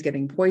think she's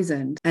getting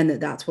poisoned, and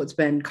that's what's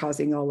been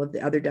causing all of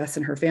the other deaths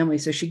in her family.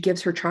 So she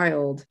gives her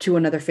child to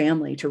another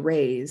family to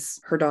raise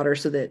her daughter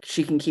so that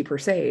she can keep her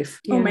safe.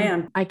 Yeah. Oh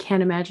man. I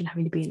can't imagine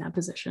having to be in that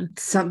position.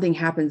 Something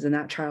happens and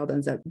that child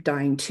ends up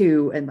dying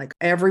too. And like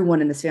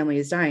everyone in this family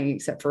is dying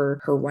except for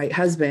her white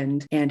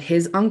husband and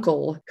his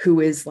uncle,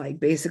 who is like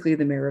basically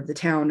the mayor of the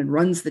town and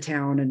runs the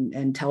town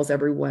and tells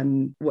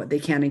everyone what they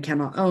can and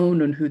cannot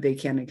own and who they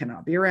can and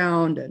cannot be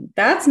around. And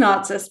that's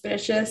not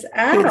suspicious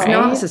at all. It's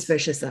not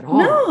suspicious at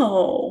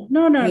all.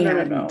 No.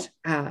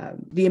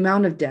 The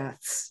amount of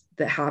deaths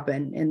that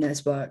happen in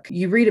this book,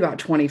 you read about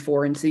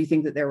 24, and so you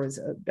think that there was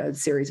a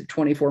series of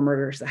 24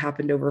 murders that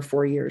happened over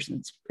 4 years,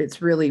 and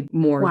it's really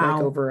more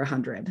like over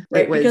 100.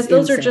 Right, because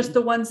those are just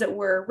the ones that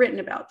were written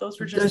about.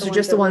 Those were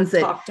just the ones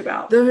that talked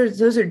about.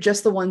 Those are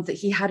just the ones that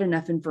he had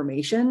enough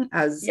information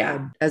as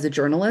a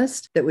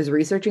journalist that was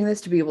researching this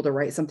to be able to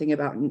write something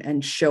about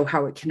and show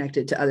how it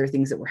connected to other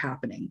things that were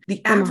happening.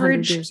 The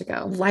average years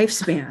ago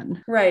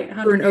lifespan right,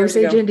 for an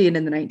Osage Indian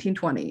in the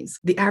 1920s,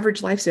 the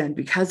average lifespan,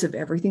 because of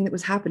everything that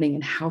was happening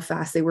and how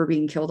fast they were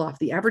being killed off,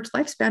 the average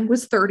lifespan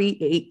was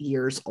 38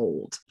 years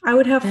old. I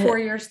would have 4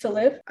 years to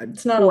live.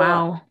 It's not a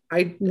lot.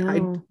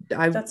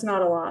 That's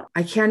not a lot.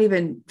 I can't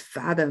even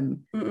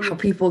fathom how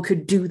people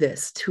could do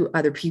this to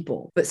other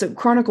people. But so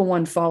Chronicle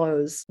 1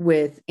 follows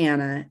with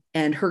Anna,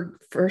 and her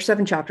first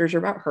 7 chapters are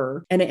about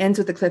her, and it ends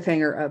with the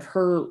cliffhanger of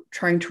her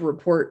trying to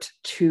report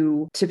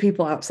to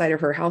people outside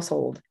of her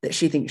household that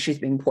she thinks she's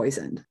being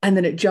poisoned. And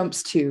then it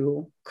jumps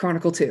to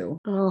Chronicle 2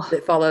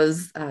 that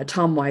follows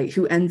Tom White,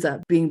 who ends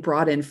up being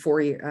brought in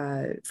 4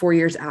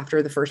 years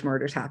after the first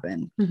murders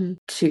happen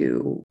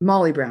to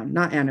Molly Brown,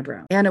 not Anna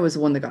Brown. Anna was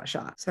the one that got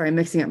shot. So sorry, I'm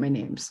mixing up my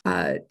names.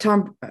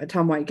 Tom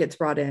White gets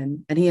brought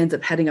in and he ends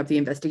up heading up the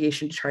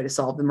investigation to try to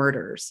solve the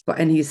murders.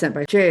 And he's sent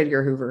by J.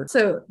 Edgar Hoover.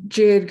 So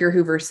J. Edgar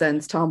Hoover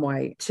sends Tom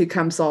White to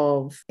come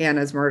solve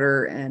Anna's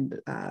murder and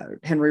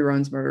Henry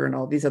Roan's murder and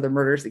all these other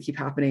murders that keep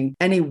happening.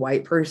 Any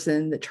white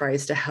person that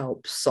tries to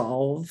help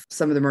solve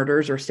some of the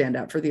murders or stand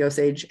up for the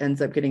Osage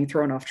ends up getting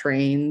thrown off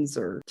trains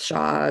or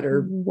shot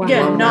or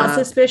again, not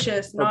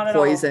suspicious, not at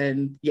all.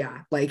 Poison.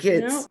 Yeah, like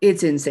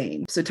it's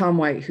insane. So Tom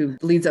White, who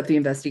leads up the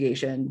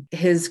investigation,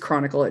 his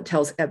chronicle,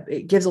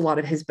 it gives a lot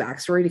of his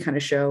backstory to kind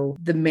of show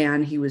the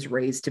man he was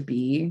raised to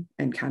be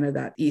and kind of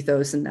that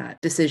ethos and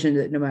that decision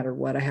that no matter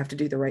what, I have to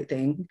do the right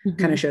thing.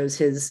 Kind of shows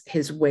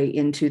his way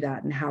into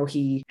that and how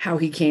he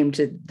came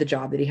to the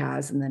job that he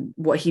has and then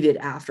what he did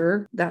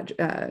after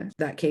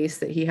that case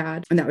that he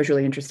had. And that was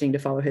really interesting to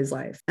follow his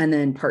life. And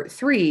then part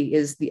 3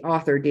 is the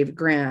author, David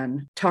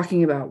Grann,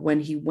 talking about when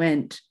he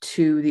went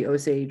to the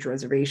Osage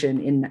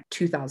Reservation in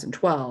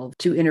 2012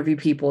 to interview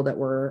people that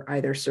were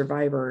either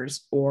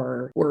survivors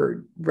or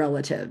were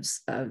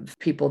relatives of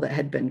people that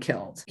had been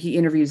killed. He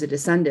interviews a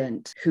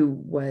descendant who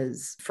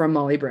was from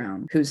Molly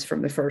Brown, who's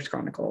from the first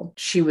chronicle.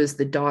 She was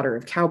the daughter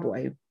of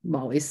Cowboy,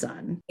 Molly's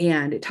son.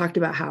 And it talked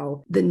about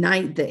how the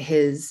night that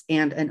his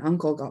aunt and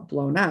uncle got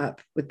blown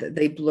up,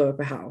 they blew up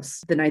a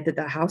house. The night that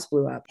house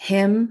blew up,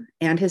 him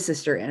and his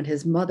sister and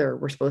his mother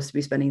were supposed to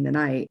be spending the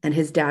night. And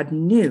his dad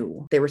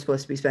knew they were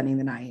supposed to be spending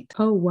the night.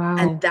 Oh, wow.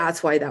 And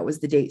that's why that was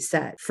the date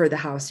set for the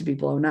house to be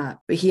blown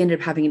up. But he ended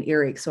up having an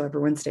earache, so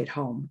everyone stayed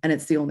home. And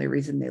it's the only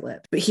reason they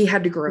lived. But he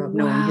had to grow up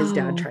knowing his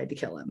dad tried to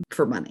kill him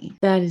for money.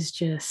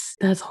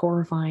 That's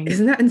horrifying.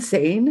 Isn't that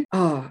insane?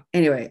 Oh,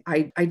 anyway,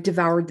 I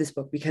devoured this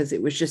book because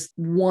it was just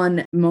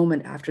one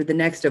moment after the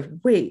next of,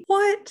 wait,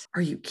 what?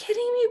 Are you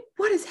kidding me?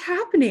 What is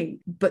happening?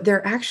 But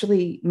they're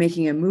actually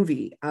making a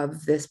movie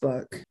of this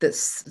book that's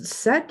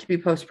set to be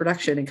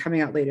post-production and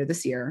coming out later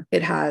this year.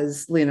 It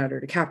has Leonardo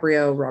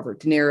DiCaprio, Robert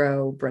De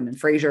Niro, Brendan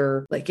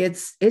Fraser. Like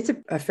it's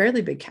a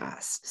fairly big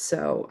cast.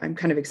 So I'm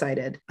kind of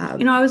excited.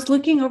 I was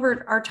looking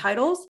over our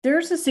titles.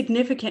 There's a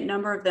significant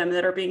number of them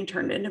that are being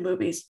turned into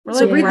movies. We're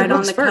so like right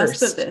on the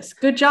cusp of this.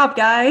 Good job,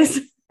 guys.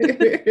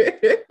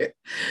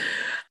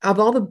 Of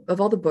all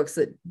the books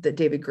that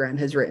David Grann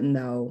has written,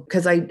 though,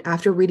 because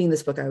after reading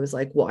this book, I was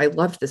like, well, I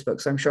loved this book,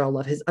 so I'm sure I'll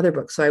love his other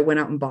books. So I went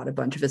out and bought a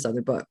bunch of his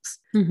other books.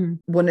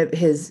 One of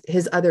his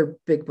other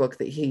big book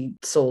that he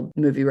sold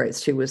movie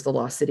rights to was The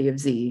Lost City of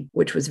Z,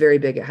 which was very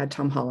big. It had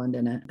Tom Holland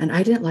in it, and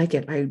I didn't like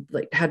it. I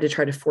had to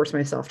try to force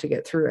myself to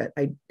get through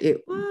it.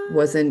 It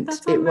wasn't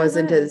as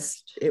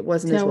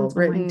well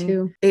written.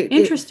 Too.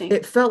 Interesting.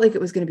 It felt like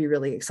it was going to be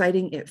really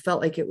exciting. It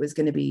felt like it was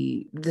going to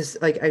be this,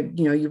 like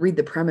you read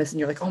the premise and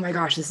you're like, oh my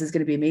gosh, this is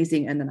going to be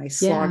amazing. And then I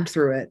slogged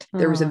through it.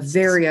 There was a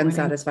very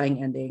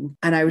unsatisfying ending.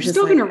 And I was just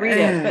still going to read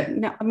it, but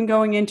no, I'm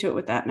going into it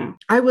with that now.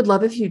 I would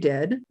love if you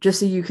did, just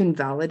so you can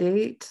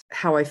validate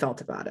how I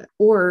felt about it,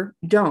 or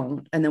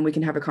don't. And then we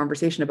can have a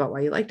conversation about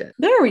why you liked it.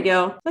 There we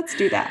go. Let's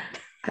do that.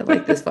 I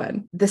like this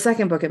one. The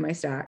second book in my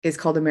stack is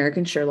called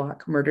American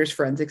Sherlock: Murders,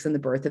 Forensics, and the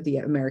Birth of the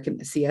American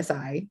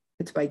CSI.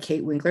 It's by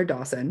Kate Winkler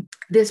Dawson.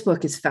 This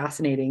book is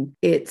fascinating.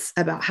 It's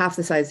about half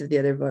the size of the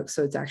other books,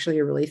 so it's actually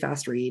a really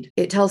fast read.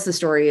 It tells the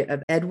story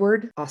of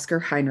Edward Oscar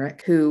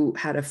Heinrich, who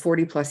had a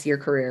 40-plus year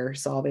career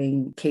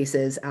solving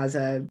cases as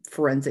a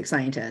forensic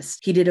scientist.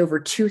 He did over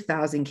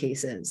 2,000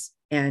 cases.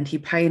 And he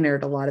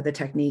pioneered a lot of the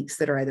techniques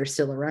that are either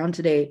still around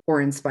today or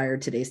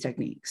inspired today's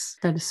techniques.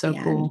 That is so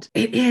cool.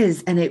 It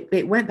is. And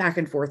it went back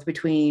and forth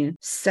between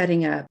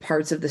setting up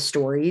parts of the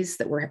stories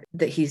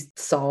that he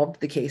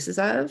solved the cases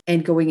of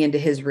and going into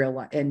his real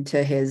life,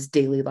 into his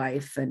daily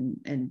life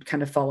and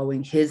kind of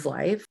following his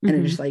life. And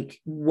it just like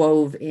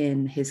wove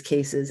in his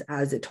cases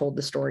as it told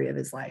the story of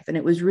his life. And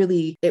it was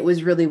really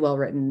well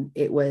written.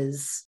 It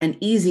was an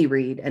easy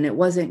read and it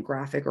wasn't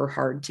graphic or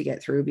hard to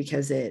get through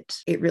because it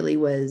really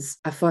was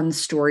a fun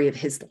story of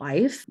his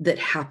life that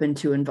happened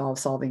to involve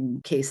solving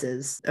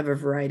cases of a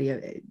variety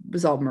of, it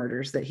was all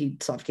murders that he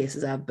solved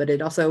cases of, but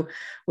it also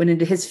went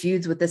into his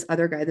feuds with this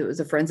other guy that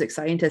was a forensic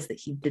scientist that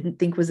he didn't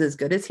think was as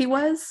good as he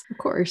was. Of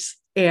course.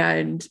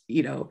 And,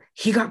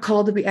 he got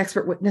called to be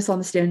expert witness on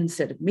the stand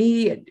instead of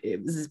me. And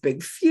it was this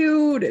big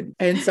feud.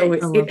 And so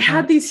it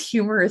had these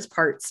humorous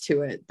parts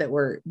to it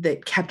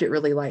that kept it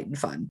really light and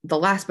fun. The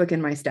last book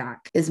in my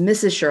stack is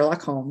Mrs.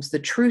 Sherlock Holmes, the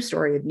true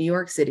story of New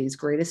York City's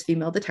greatest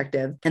female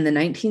detective and the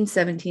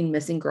 1917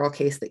 missing girl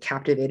case that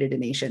captivated a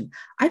nation.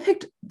 I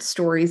picked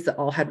stories that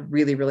all had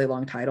really, really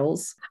long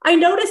titles. I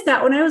noticed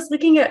that when I was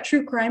looking at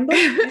true crime books,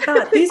 I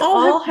thought these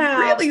all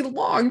have really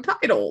long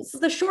titles.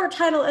 The short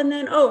title and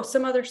then,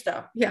 some other stuff.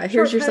 Yeah,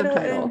 here's your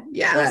subtitle.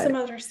 Yeah. Some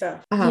other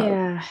stuff.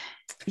 Yeah.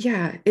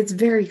 Yeah, it's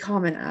very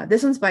common.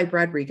 This one's by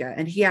Brad Riga,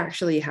 and he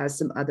actually has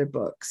some other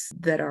books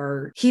that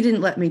he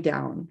didn't let me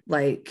down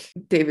like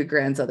David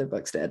Grann's other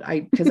books did.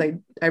 Because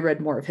I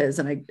read more of his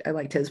and I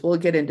liked his. We'll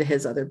get into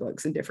his other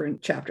books in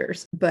different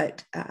chapters.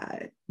 But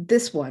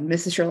this one,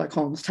 Mrs. Sherlock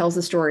Holmes, tells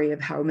the story of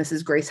how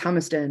Mrs. Grace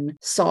Humiston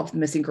solved the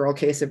missing girl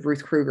case of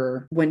Ruth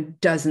Kruger when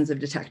dozens of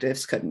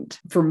detectives couldn't.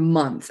 For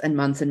months and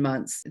months and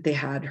months, they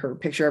had her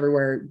picture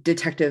everywhere.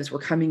 Detectives were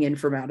coming in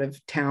from out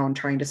of town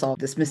trying to solve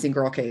this missing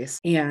girl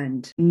case,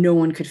 and no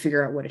one could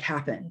figure out what had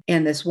happened.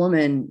 And this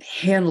woman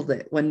handled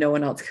it when no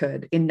one else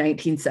could in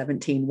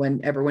 1917,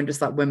 when everyone just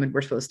thought women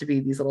were supposed to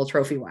be these little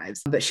trophy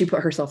wives. But she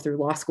put herself through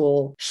law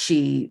school.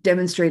 She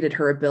demonstrated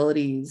her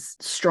abilities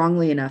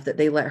strongly enough that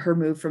they let her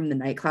move from the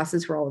night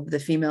classes where all of the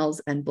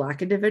females and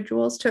Black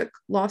individuals took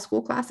law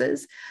school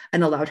classes,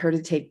 and allowed her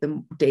to take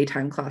the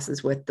daytime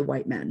classes with the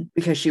white men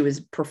because she was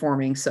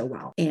performing so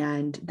well.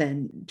 And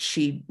then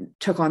she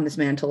took on this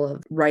mantle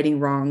of righting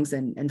wrongs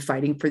and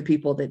fighting for the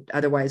people that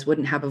otherwise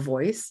wouldn't have a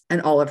voice.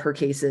 And all of her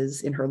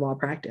cases in her law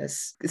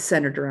practice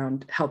centered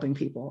around helping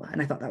people.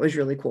 And I thought that was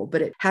really cool.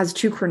 But it has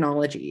two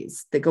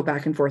chronologies that go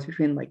back and forth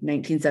between like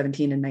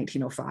 1917 and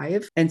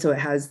 1905. And so it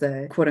has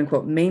the quote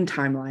unquote main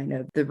timeline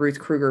of the Ruth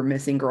Kruger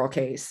missing girl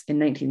case in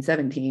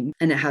 1917.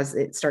 And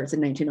it starts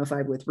in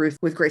 1905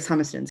 with Grace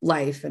Humiston's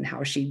life and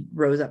how she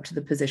rose up to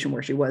the position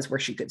where she was, where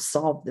she could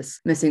solve this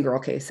missing girl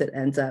case. It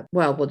ends up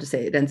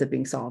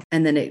being solved.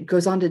 And then it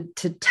goes on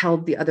to tell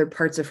the other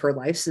parts of her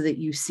life so that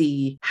you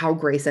see how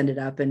Grace ended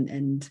up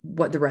and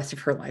what the rest of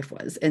her life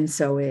was. And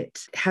so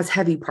it has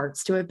heavy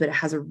parts to it, but it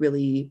has a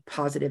really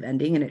positive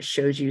ending. And it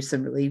shows you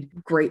some really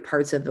great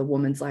parts of a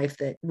woman's life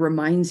that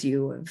reminds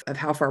you of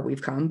how far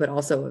we've come, but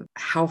also of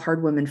how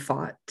hard women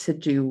fought to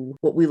do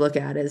what we look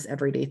at as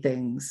everyday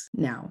things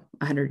now,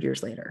 100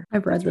 years later.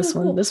 I've read this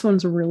one. Cool. This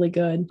one's really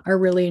good. I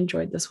really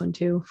enjoyed this one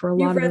too for a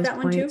lot of those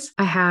points. One too?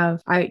 I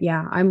have.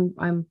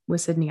 I'm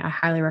with Sydney. I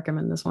highly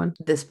recommend this one.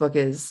 This book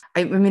is,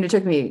 I mean, it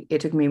took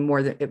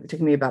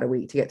me about a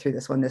week to get through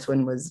this one. This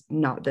one was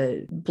not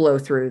the blow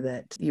through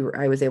that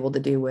I was able to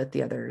do with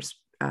the others.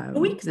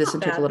 This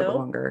one took a little bit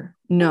longer.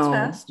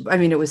 No, I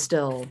mean, it was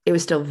still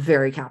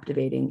very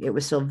captivating. It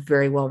was still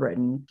very well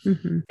written.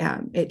 Mm-hmm.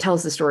 It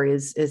tells the story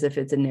as if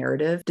it's a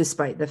narrative,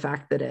 despite the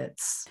fact that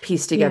it's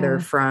pieced together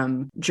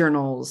from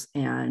journals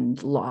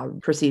and law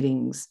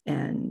proceedings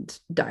and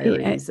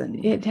diaries.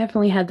 It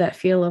definitely had that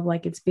feel of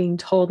like it's being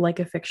told like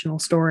a fictional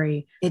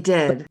story. It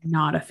did. But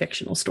not a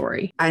fictional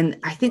story. And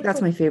I think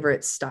that's my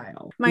favorite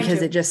style. Mine because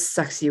too. It just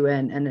sucks you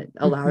in and it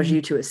allows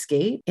you to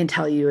escape and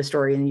tell you a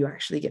story, and you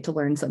actually get to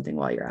learn something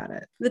while you're at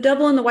it. The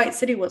Devil in the White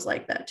City was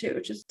like that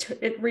too.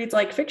 It reads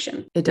like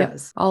fiction. It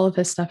does. All of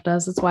his stuff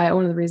does. That's why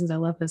one of the reasons I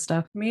love his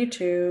stuff. Me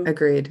too.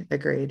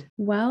 Agreed.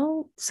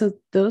 Well, so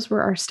those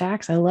were our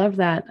stacks. I love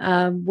that.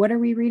 What are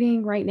we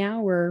reading right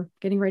now? We're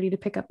getting ready to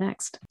pick up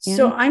next. Annie?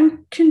 So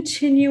I'm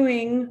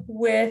continuing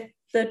with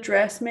The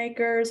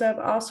Dressmakers of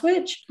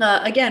Auschwitz.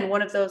 Again,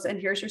 one of those, and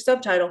here's your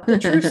subtitle, The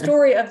True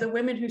Story of the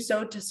Women Who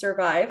Sewed to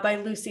Survive by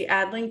Lucy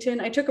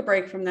Adlington. I took a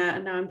break from that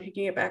and now I'm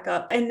picking it back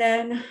up. And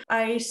then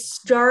I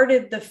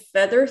started The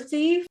Feather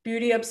Thief,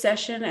 Beauty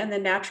Obsession and the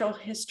Natural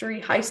History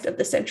Heist of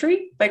the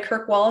Century by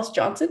Kirk Wallace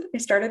Johnson. I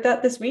started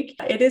that this week.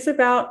 It is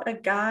about a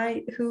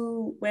guy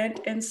who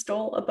went and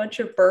stole a bunch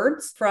of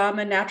birds from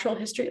a natural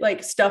history,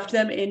 like stuffed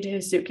them into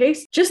his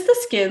suitcase, just the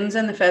skins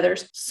and the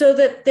feathers, so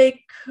that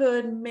they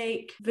could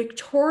make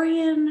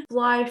Victorian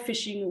fly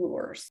fishing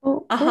lures.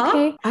 Oh,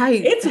 okay.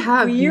 It's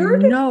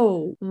weird.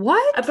 No,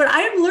 what? But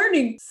I am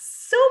learning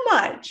so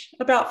much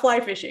about fly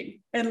fishing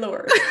and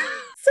lures.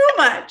 So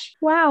much.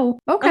 Wow.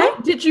 Okay.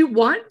 Did you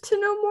want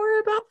to know more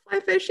about fly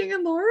fishing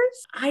and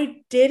lures? I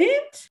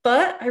didn't,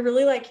 but I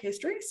really like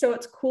history. So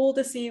it's cool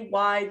to see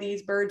why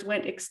these birds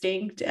went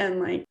extinct and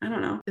like, I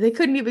don't know. They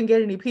couldn't even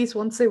get any peace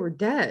once they were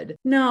dead.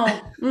 No.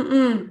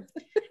 And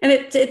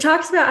it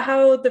talks about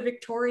how the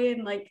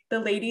Victorian, like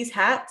the ladies'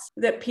 hats,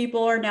 that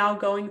people are now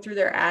going through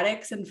their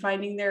attics and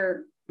finding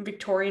their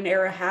Victorian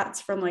era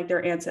hats from like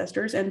their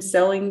ancestors and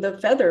selling the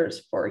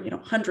feathers for,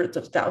 hundreds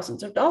of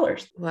thousands of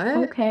dollars. What?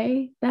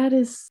 Okay. That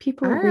is,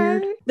 people are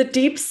weird. The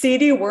deep,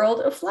 seedy world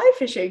of fly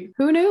fishing.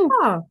 Who knew?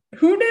 Oh,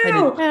 who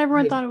knew?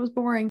 Everyone thought it was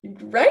boring.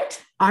 Right?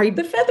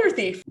 The Feather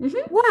Thief.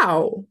 Mm-hmm.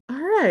 Wow. All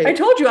right. I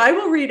told you I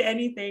will read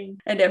anything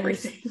and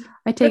everything.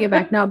 I take it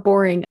back. Not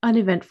boring,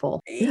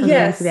 uneventful.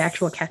 Yes. The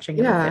actual catching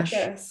of the fish.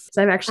 Yes.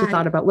 So I've actually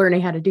thought about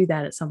learning how to do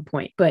that at some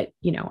point. But,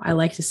 I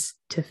like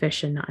to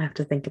fish and not have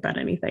to think about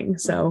anything.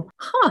 So,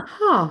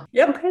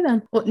 Yep. Okay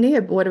then. Well,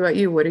 Nia, what about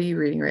you? What are you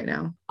reading right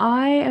now?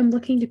 I am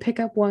looking to pick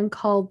up one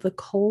called The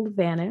Cold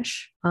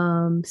Vanish,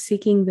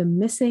 seeking the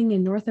missing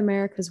in North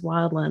America's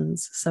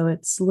wildlands. So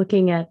it's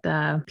looking at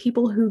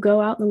people who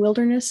go out in the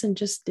wilderness and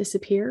just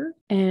disappear,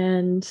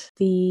 and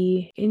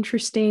the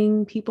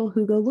interesting people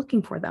who go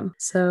looking for them.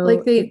 So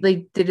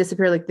they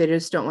disappear, like they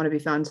just don't want to be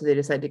found, so they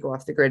decide to go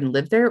off the grid and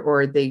live there,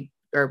 or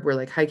we're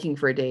like hiking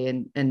for a day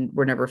and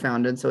we're never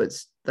found, and so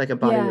it's like a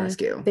body Yeah,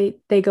 rescue.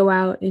 They go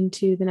out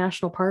into the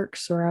national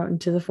parks or out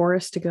into the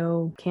forest to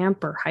go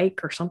camp or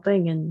hike or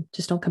something and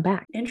just don't come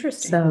back.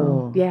 Interesting.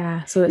 So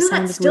yeah, so it You know, that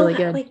sounded still really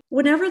good. like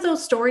whenever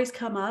those stories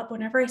come up,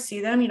 whenever I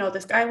see them,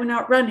 this guy went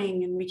out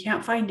running and we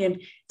can't find him.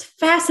 It's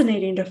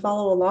fascinating to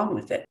follow along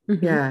with it.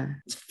 Mhm. Yeah,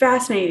 It's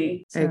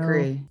fascinating. I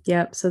agree.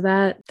 Yep. So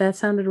that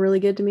sounded really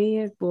good to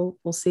me. We'll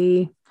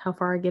see how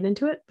far I get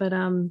into it, but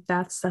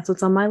that's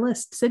what's on my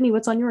list. Sydney,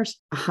 what's on yours?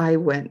 I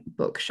went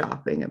book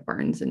shopping at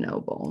Barnes and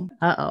Noble.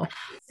 Uh-oh.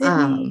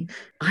 Sydney,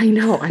 I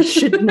know I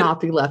should not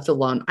be left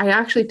alone. I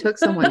actually took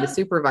someone to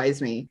supervise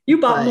me. you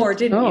bought more,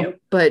 didn't you?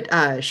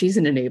 But she's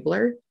an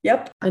enabler.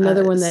 Yep.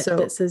 Another one that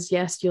so- says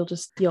yes,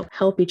 you'll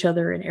help each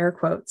other in air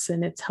quotes,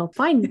 and it's help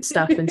find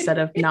stuff instead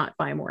of not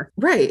buy more.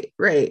 Right.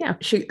 Yeah.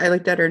 I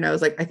looked at her and I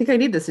was like, I think I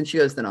need this. And she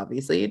goes, then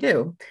obviously you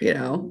do.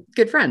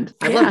 Good friend.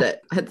 I loved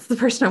it. It's the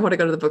person I want to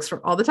go to the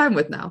bookstore all the time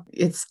with now.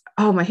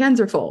 My hands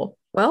are full.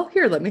 Well,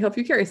 here, let me help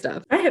you carry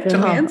stuff. I have two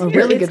hands. a here.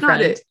 really It's good not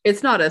friend.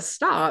 it's not a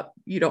stop.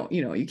 You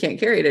can't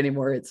carry it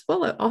anymore. It's,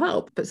 well, I'll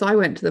help. But so I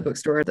went to the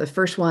bookstore. The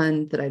first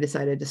one that I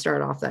decided to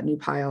start off that new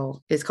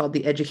pile is called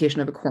The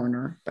Education of a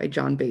Coroner by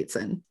John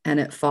Bateson.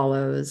 And it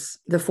follows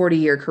the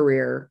 40-year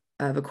career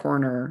of a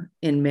coroner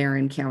in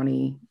Marin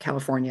County,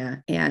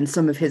 California, and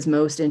some of his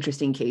most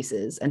interesting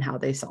cases and how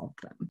they solved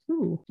them.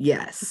 Ooh, that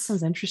Yes.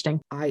 sounds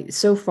interesting.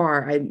 So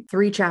far I'm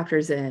 3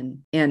 chapters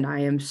in and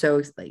I am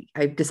so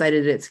I've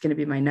decided it's going to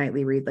be my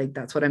nightly read. Like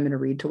that's what I'm going to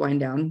read to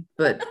wind down.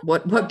 But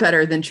what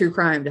better than true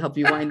crime to help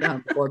you wind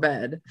down before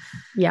bed?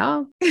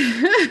 Yeah.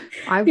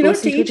 I've You know,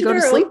 listened to to it each to go to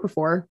their sleep own.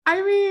 before.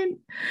 I mean,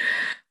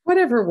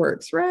 whatever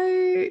works,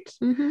 right?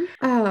 Mm-hmm.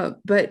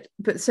 But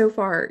so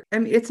far, I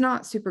mean, it's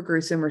not super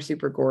gruesome or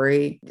super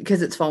gory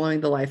because it's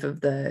following the life of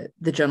the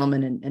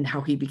gentleman and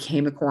how he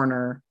became a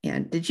coroner.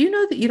 And did you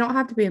know that you don't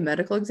have to be a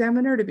medical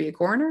examiner to be a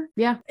coroner?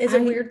 Yeah. Is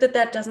it weird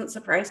that doesn't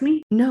surprise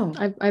me? No.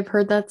 I've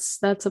heard that's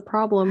a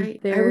problem.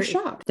 I was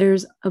shocked.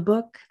 There's a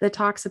book that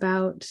talks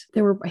about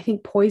there were, I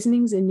think,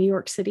 poisonings in New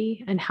York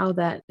City and how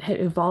that had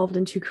evolved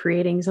into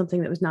creating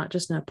something that was not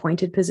just an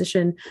appointed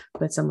position,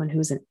 but someone who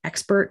was an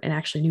expert and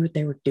actually knew what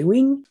they were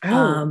doing.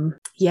 Oh.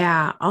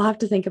 Yeah, I'll have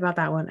to think about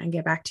that one and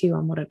get back to you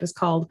on what it was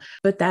called.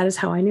 But that is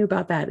how I knew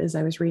about that, is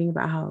I was reading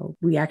about how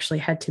we actually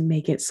had to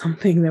make it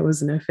something that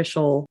was an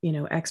official,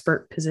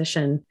 expert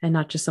position and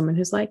not just someone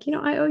who's like,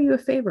 I owe you a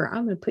favor.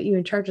 I'm going to put you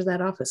in charge of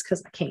that office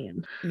because I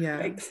can. Yeah.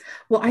 Thanks.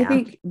 Well, I Yeah.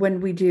 think when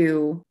we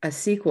do a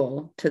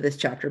sequel to this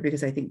chapter,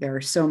 because I think there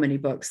are so many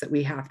books that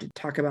we have to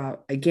talk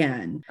about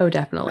again, Oh,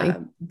 definitely.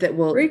 that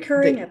will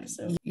Recurring that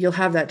episode. You'll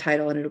have that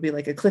title and it'll be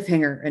like a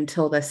cliffhanger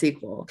until the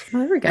sequel. Oh,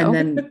 there we go.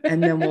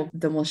 And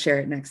then we'll share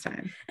it next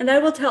time. And I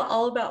will tell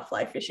all about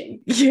fly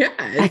fishing. Yeah.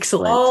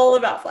 Excellent. All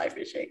about fly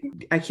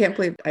fishing. I can't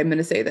believe I'm going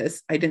to say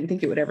this. I didn't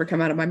think it would ever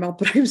come out of my mouth,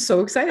 but I'm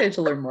so excited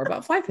to learn more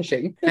about fly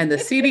fishing and the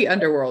seedy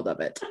underworld of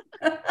it.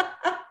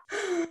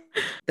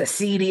 The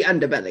seedy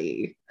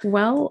underbelly.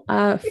 Well,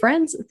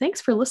 friends,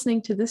 thanks for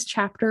listening to this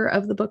chapter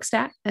of the Book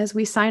Stack. As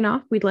we sign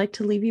off, we'd like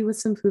to leave you with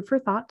some food for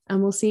thought,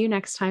 and we'll see you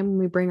next time when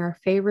we bring our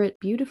favorite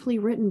beautifully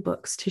written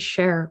books to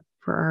share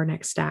for our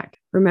next stack.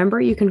 Remember,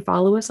 you can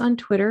follow us on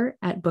Twitter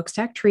at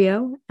Bookstack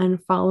Trio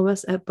and follow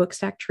us at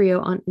Bookstack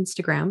Trio on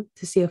Instagram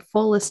to see a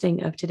full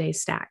listing of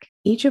today's stack.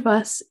 Each of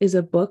us is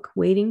a book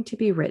waiting to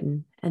be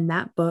written, and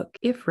that book,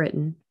 if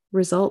written,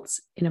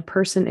 results in a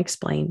person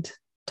explained.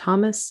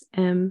 Thomas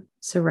M.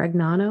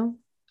 Saragnano,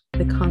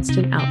 The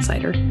Constant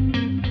Outsider.